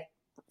even that I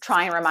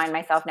try and remind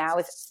myself now,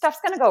 is stuff's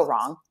going to go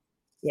wrong.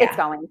 It's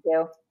going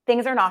to.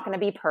 Things are not going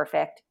to be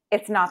perfect.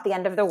 It's not the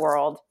end of the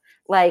world.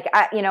 Like,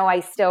 I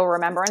still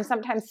remember, and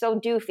sometimes still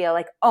do feel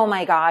like, oh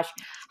my gosh,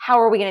 how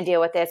are we going to deal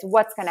with this?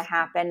 What's going to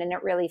happen? And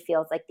it really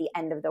feels like the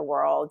end of the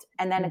world.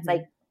 And then it's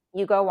like,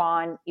 you go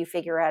on, you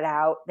figure it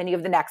out, then you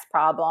have the next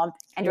problem,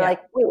 and you're like,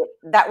 wait,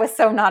 that was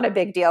so not a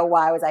big deal.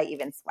 Why was I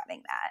even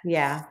sweating that?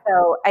 Yeah.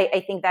 So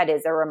I think that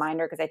is a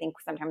reminder, because I think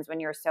sometimes when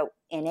you're so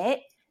in it,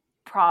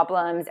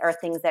 problems or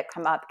things that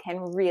come up can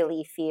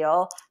really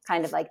feel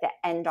kind of like the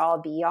end all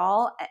be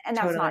all. And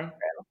that's not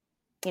true.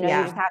 You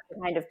just have to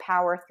kind of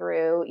power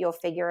through. You'll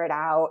figure it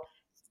out.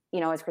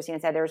 As Christina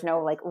said, there's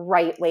no like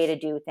right way to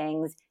do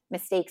things.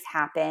 Mistakes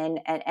happen,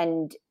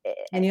 and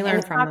you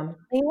learn from them.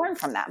 You learn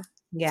from them.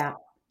 Yeah.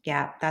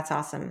 Yeah. That's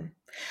awesome.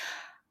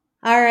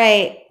 All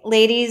right,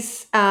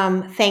 ladies.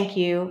 Thank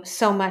you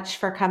so much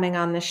for coming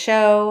on the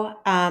show.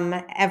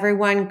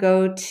 Everyone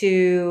go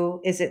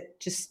to, is it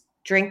just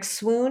Drink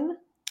Swoon?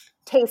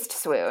 Taste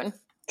Swoon.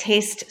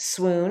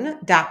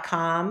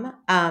 TasteSwoon.com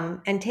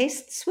and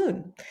Taste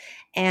Swoon.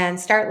 And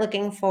start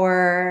looking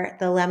for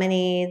the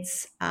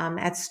lemonades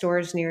at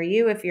stores near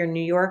you. If you're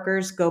New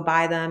Yorkers, go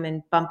buy them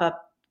and bump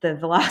up the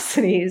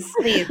velocities.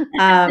 Please.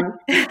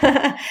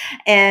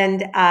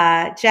 And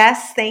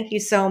Jess, thank you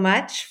so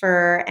much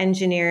for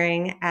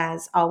engineering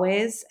as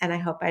always. And I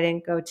hope I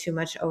didn't go too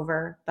much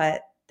over,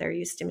 but they're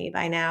used to me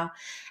by now.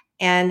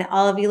 And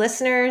all of you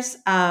listeners,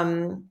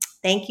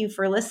 thank you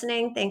for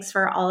listening. Thanks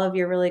for all of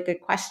your really good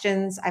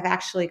questions. I've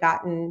actually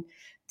gotten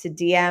to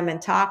DM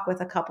and talk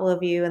with a couple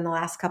of you in the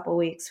last couple of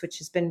weeks, which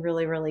has been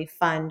really, really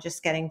fun,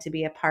 just getting to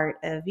be a part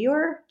of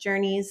your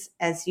journeys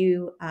as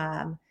you,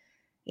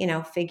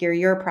 figure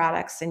your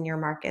products and your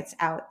markets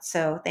out.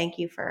 So thank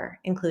you for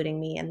including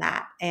me in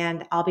that.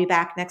 And I'll be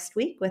back next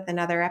week with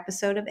another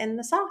episode of In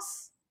the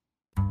Sauce.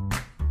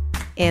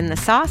 In the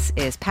Sauce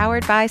is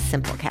powered by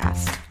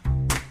Simplecast.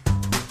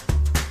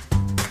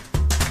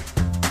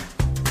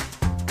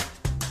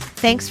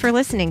 Thanks for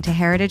listening to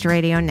Heritage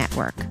Radio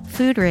Network,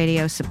 food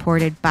radio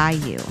supported by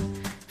you.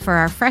 For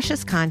our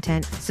freshest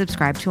content,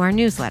 subscribe to our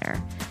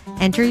newsletter.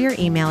 Enter your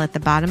email at the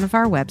bottom of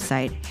our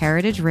website,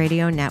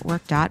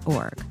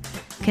 heritageradionetwork.org.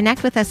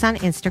 Connect with us on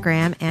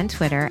Instagram and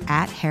Twitter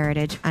at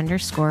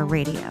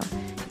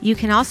 @heritage_radio. You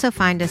can also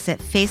find us at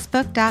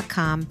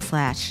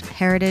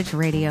facebook.com/Heritage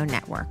Radio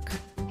Network.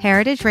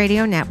 Heritage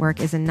Radio Network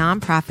is a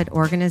nonprofit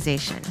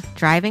organization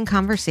driving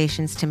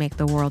conversations to make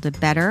the world a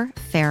better,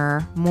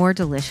 fairer, more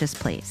delicious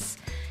place.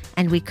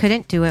 And we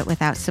couldn't do it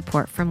without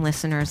support from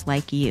listeners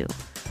like you.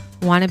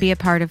 Want to be a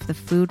part of the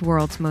food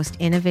world's most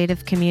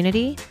innovative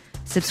community?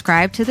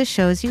 Subscribe to the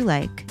shows you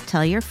like,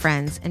 tell your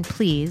friends, and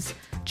please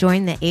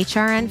join the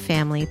HRN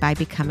family by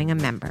becoming a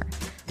member.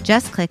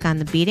 Just click on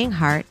the beating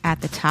heart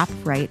at the top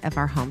right of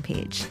our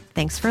homepage.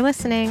 Thanks for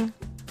listening.